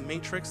 and it is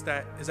Matrix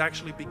that is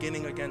actually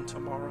beginning again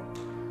tomorrow.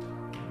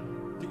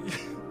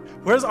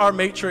 Where's our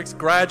Matrix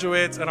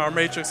graduates and our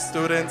Matrix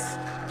students?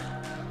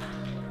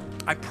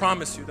 I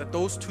promise you that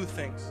those 2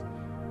 things,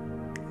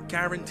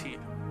 guaranteed.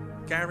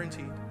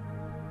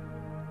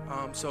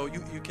 So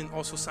you can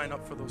also sign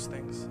up for those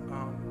things.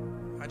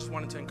 I just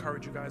wanted to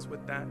encourage you guys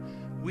with that.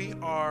 We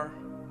are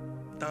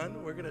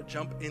done. We're going to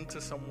jump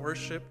into some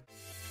worship.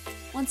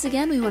 Once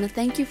again, we want to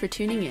thank you for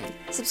tuning in.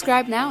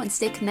 Subscribe now and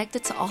stay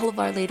connected to all of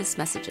our latest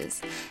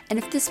messages. And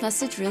if this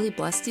message really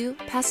blessed you,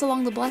 pass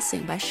along the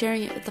blessing by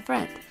sharing it with a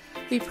friend.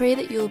 We pray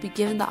that you will be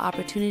given the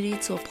opportunity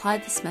to apply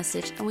this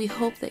message, and we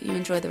hope that you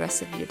enjoy the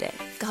rest of your day.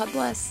 God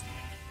bless.